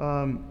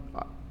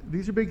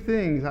these are big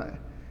things.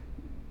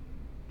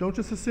 Don't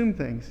just assume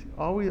things.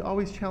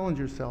 Always challenge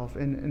yourself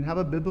and have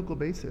a biblical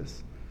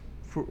basis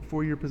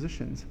for your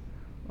positions.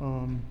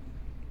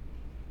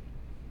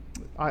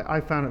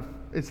 I found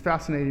it's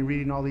fascinating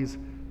reading all these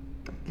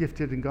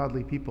gifted and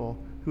godly people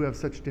who have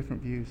such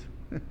different views.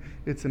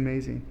 It's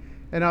amazing.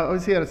 And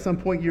obviously at some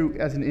point you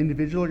as an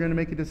individual are going to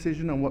make a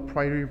decision on what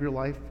priority of your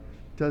life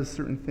does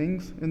certain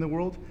things in the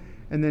world.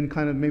 And then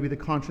kind of maybe the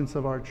conscience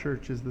of our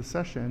church is the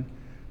session.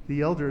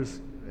 The elders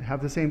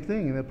have the same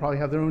thing, and they'll probably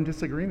have their own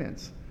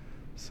disagreements.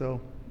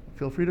 So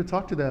feel free to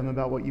talk to them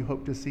about what you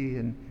hope to see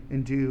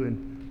and do,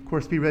 and of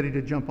course be ready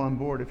to jump on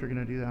board if you're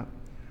going to do that.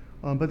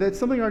 But that's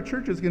something our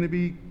church is going to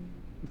be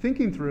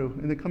thinking through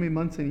in the coming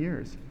months and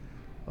years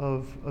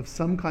of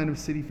some kind of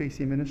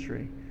city-facing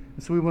ministry.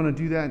 And so we want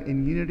to do that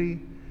in unity.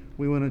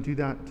 We want to do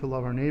that to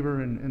love our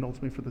neighbor and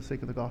ultimately for the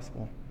sake of the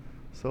gospel.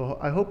 So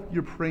I hope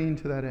you're praying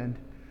to that end.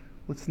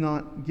 Let's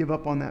not give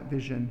up on that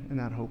vision and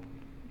that hope.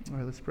 All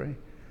right, let's pray.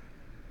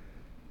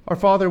 Our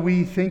Father,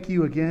 we thank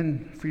you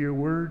again for your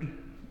word.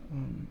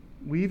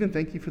 We even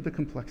thank you for the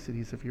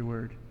complexities of your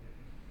word.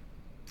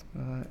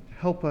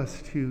 Help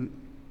us to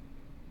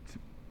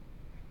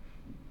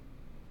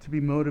be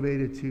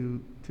motivated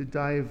to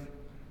dive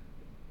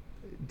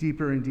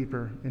deeper and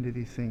deeper into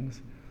these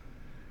things.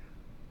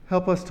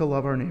 Help us to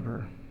love our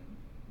neighbor.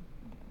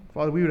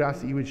 Father, we would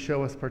ask that you would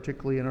show us,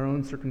 particularly in our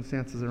own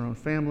circumstances, our own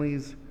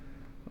families,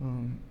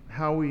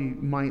 how we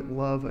might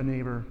love a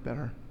neighbor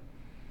better.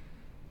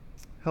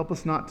 Help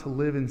us not to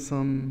live in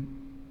some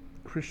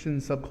Christian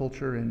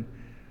subculture and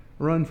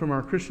run from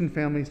our Christian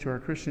families to our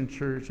Christian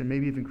church and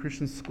maybe even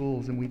Christian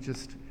schools, and we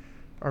just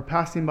are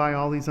passing by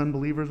all these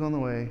unbelievers on the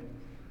way.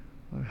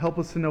 Help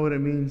us to know what it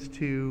means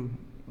to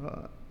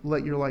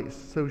let your light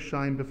so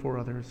shine before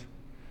others.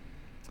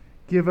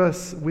 Give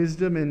us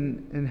wisdom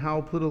in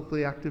how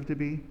politically active to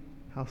be,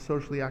 how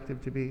socially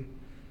active to be.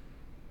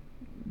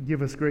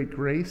 Give us great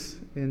grace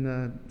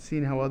in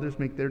seeing how others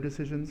make their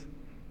decisions.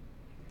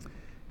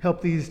 Help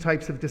these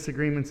types of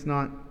disagreements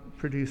not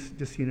produce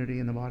disunity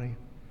in the body.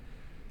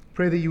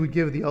 Pray that you would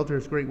give the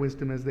elders great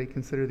wisdom as they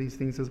consider these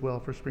things as well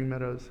for Spring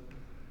Meadows.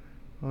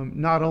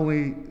 Not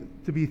only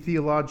to be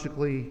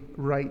theologically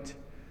right,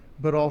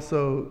 but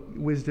also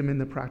wisdom in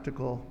the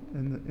practical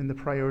and in the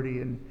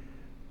priority, and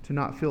to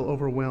not feel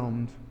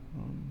overwhelmed.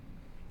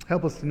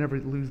 Help us to never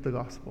lose the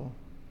gospel.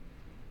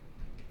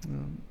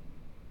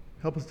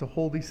 Help us to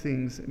hold these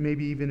things,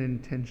 maybe even in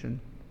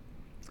tension.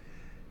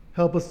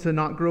 Help us to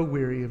not grow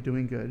weary of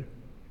doing good.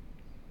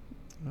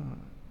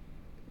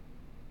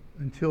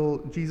 Until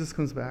Jesus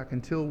comes back,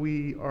 until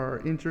we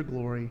are enter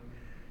glory,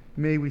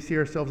 may we see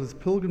ourselves as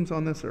pilgrims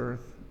on this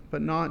earth,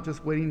 but not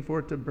just waiting for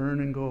it to burn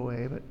and go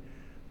away, but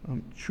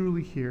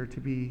truly here to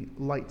be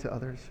light to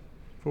others.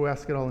 For we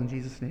ask it all in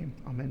Jesus' name.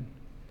 Amen.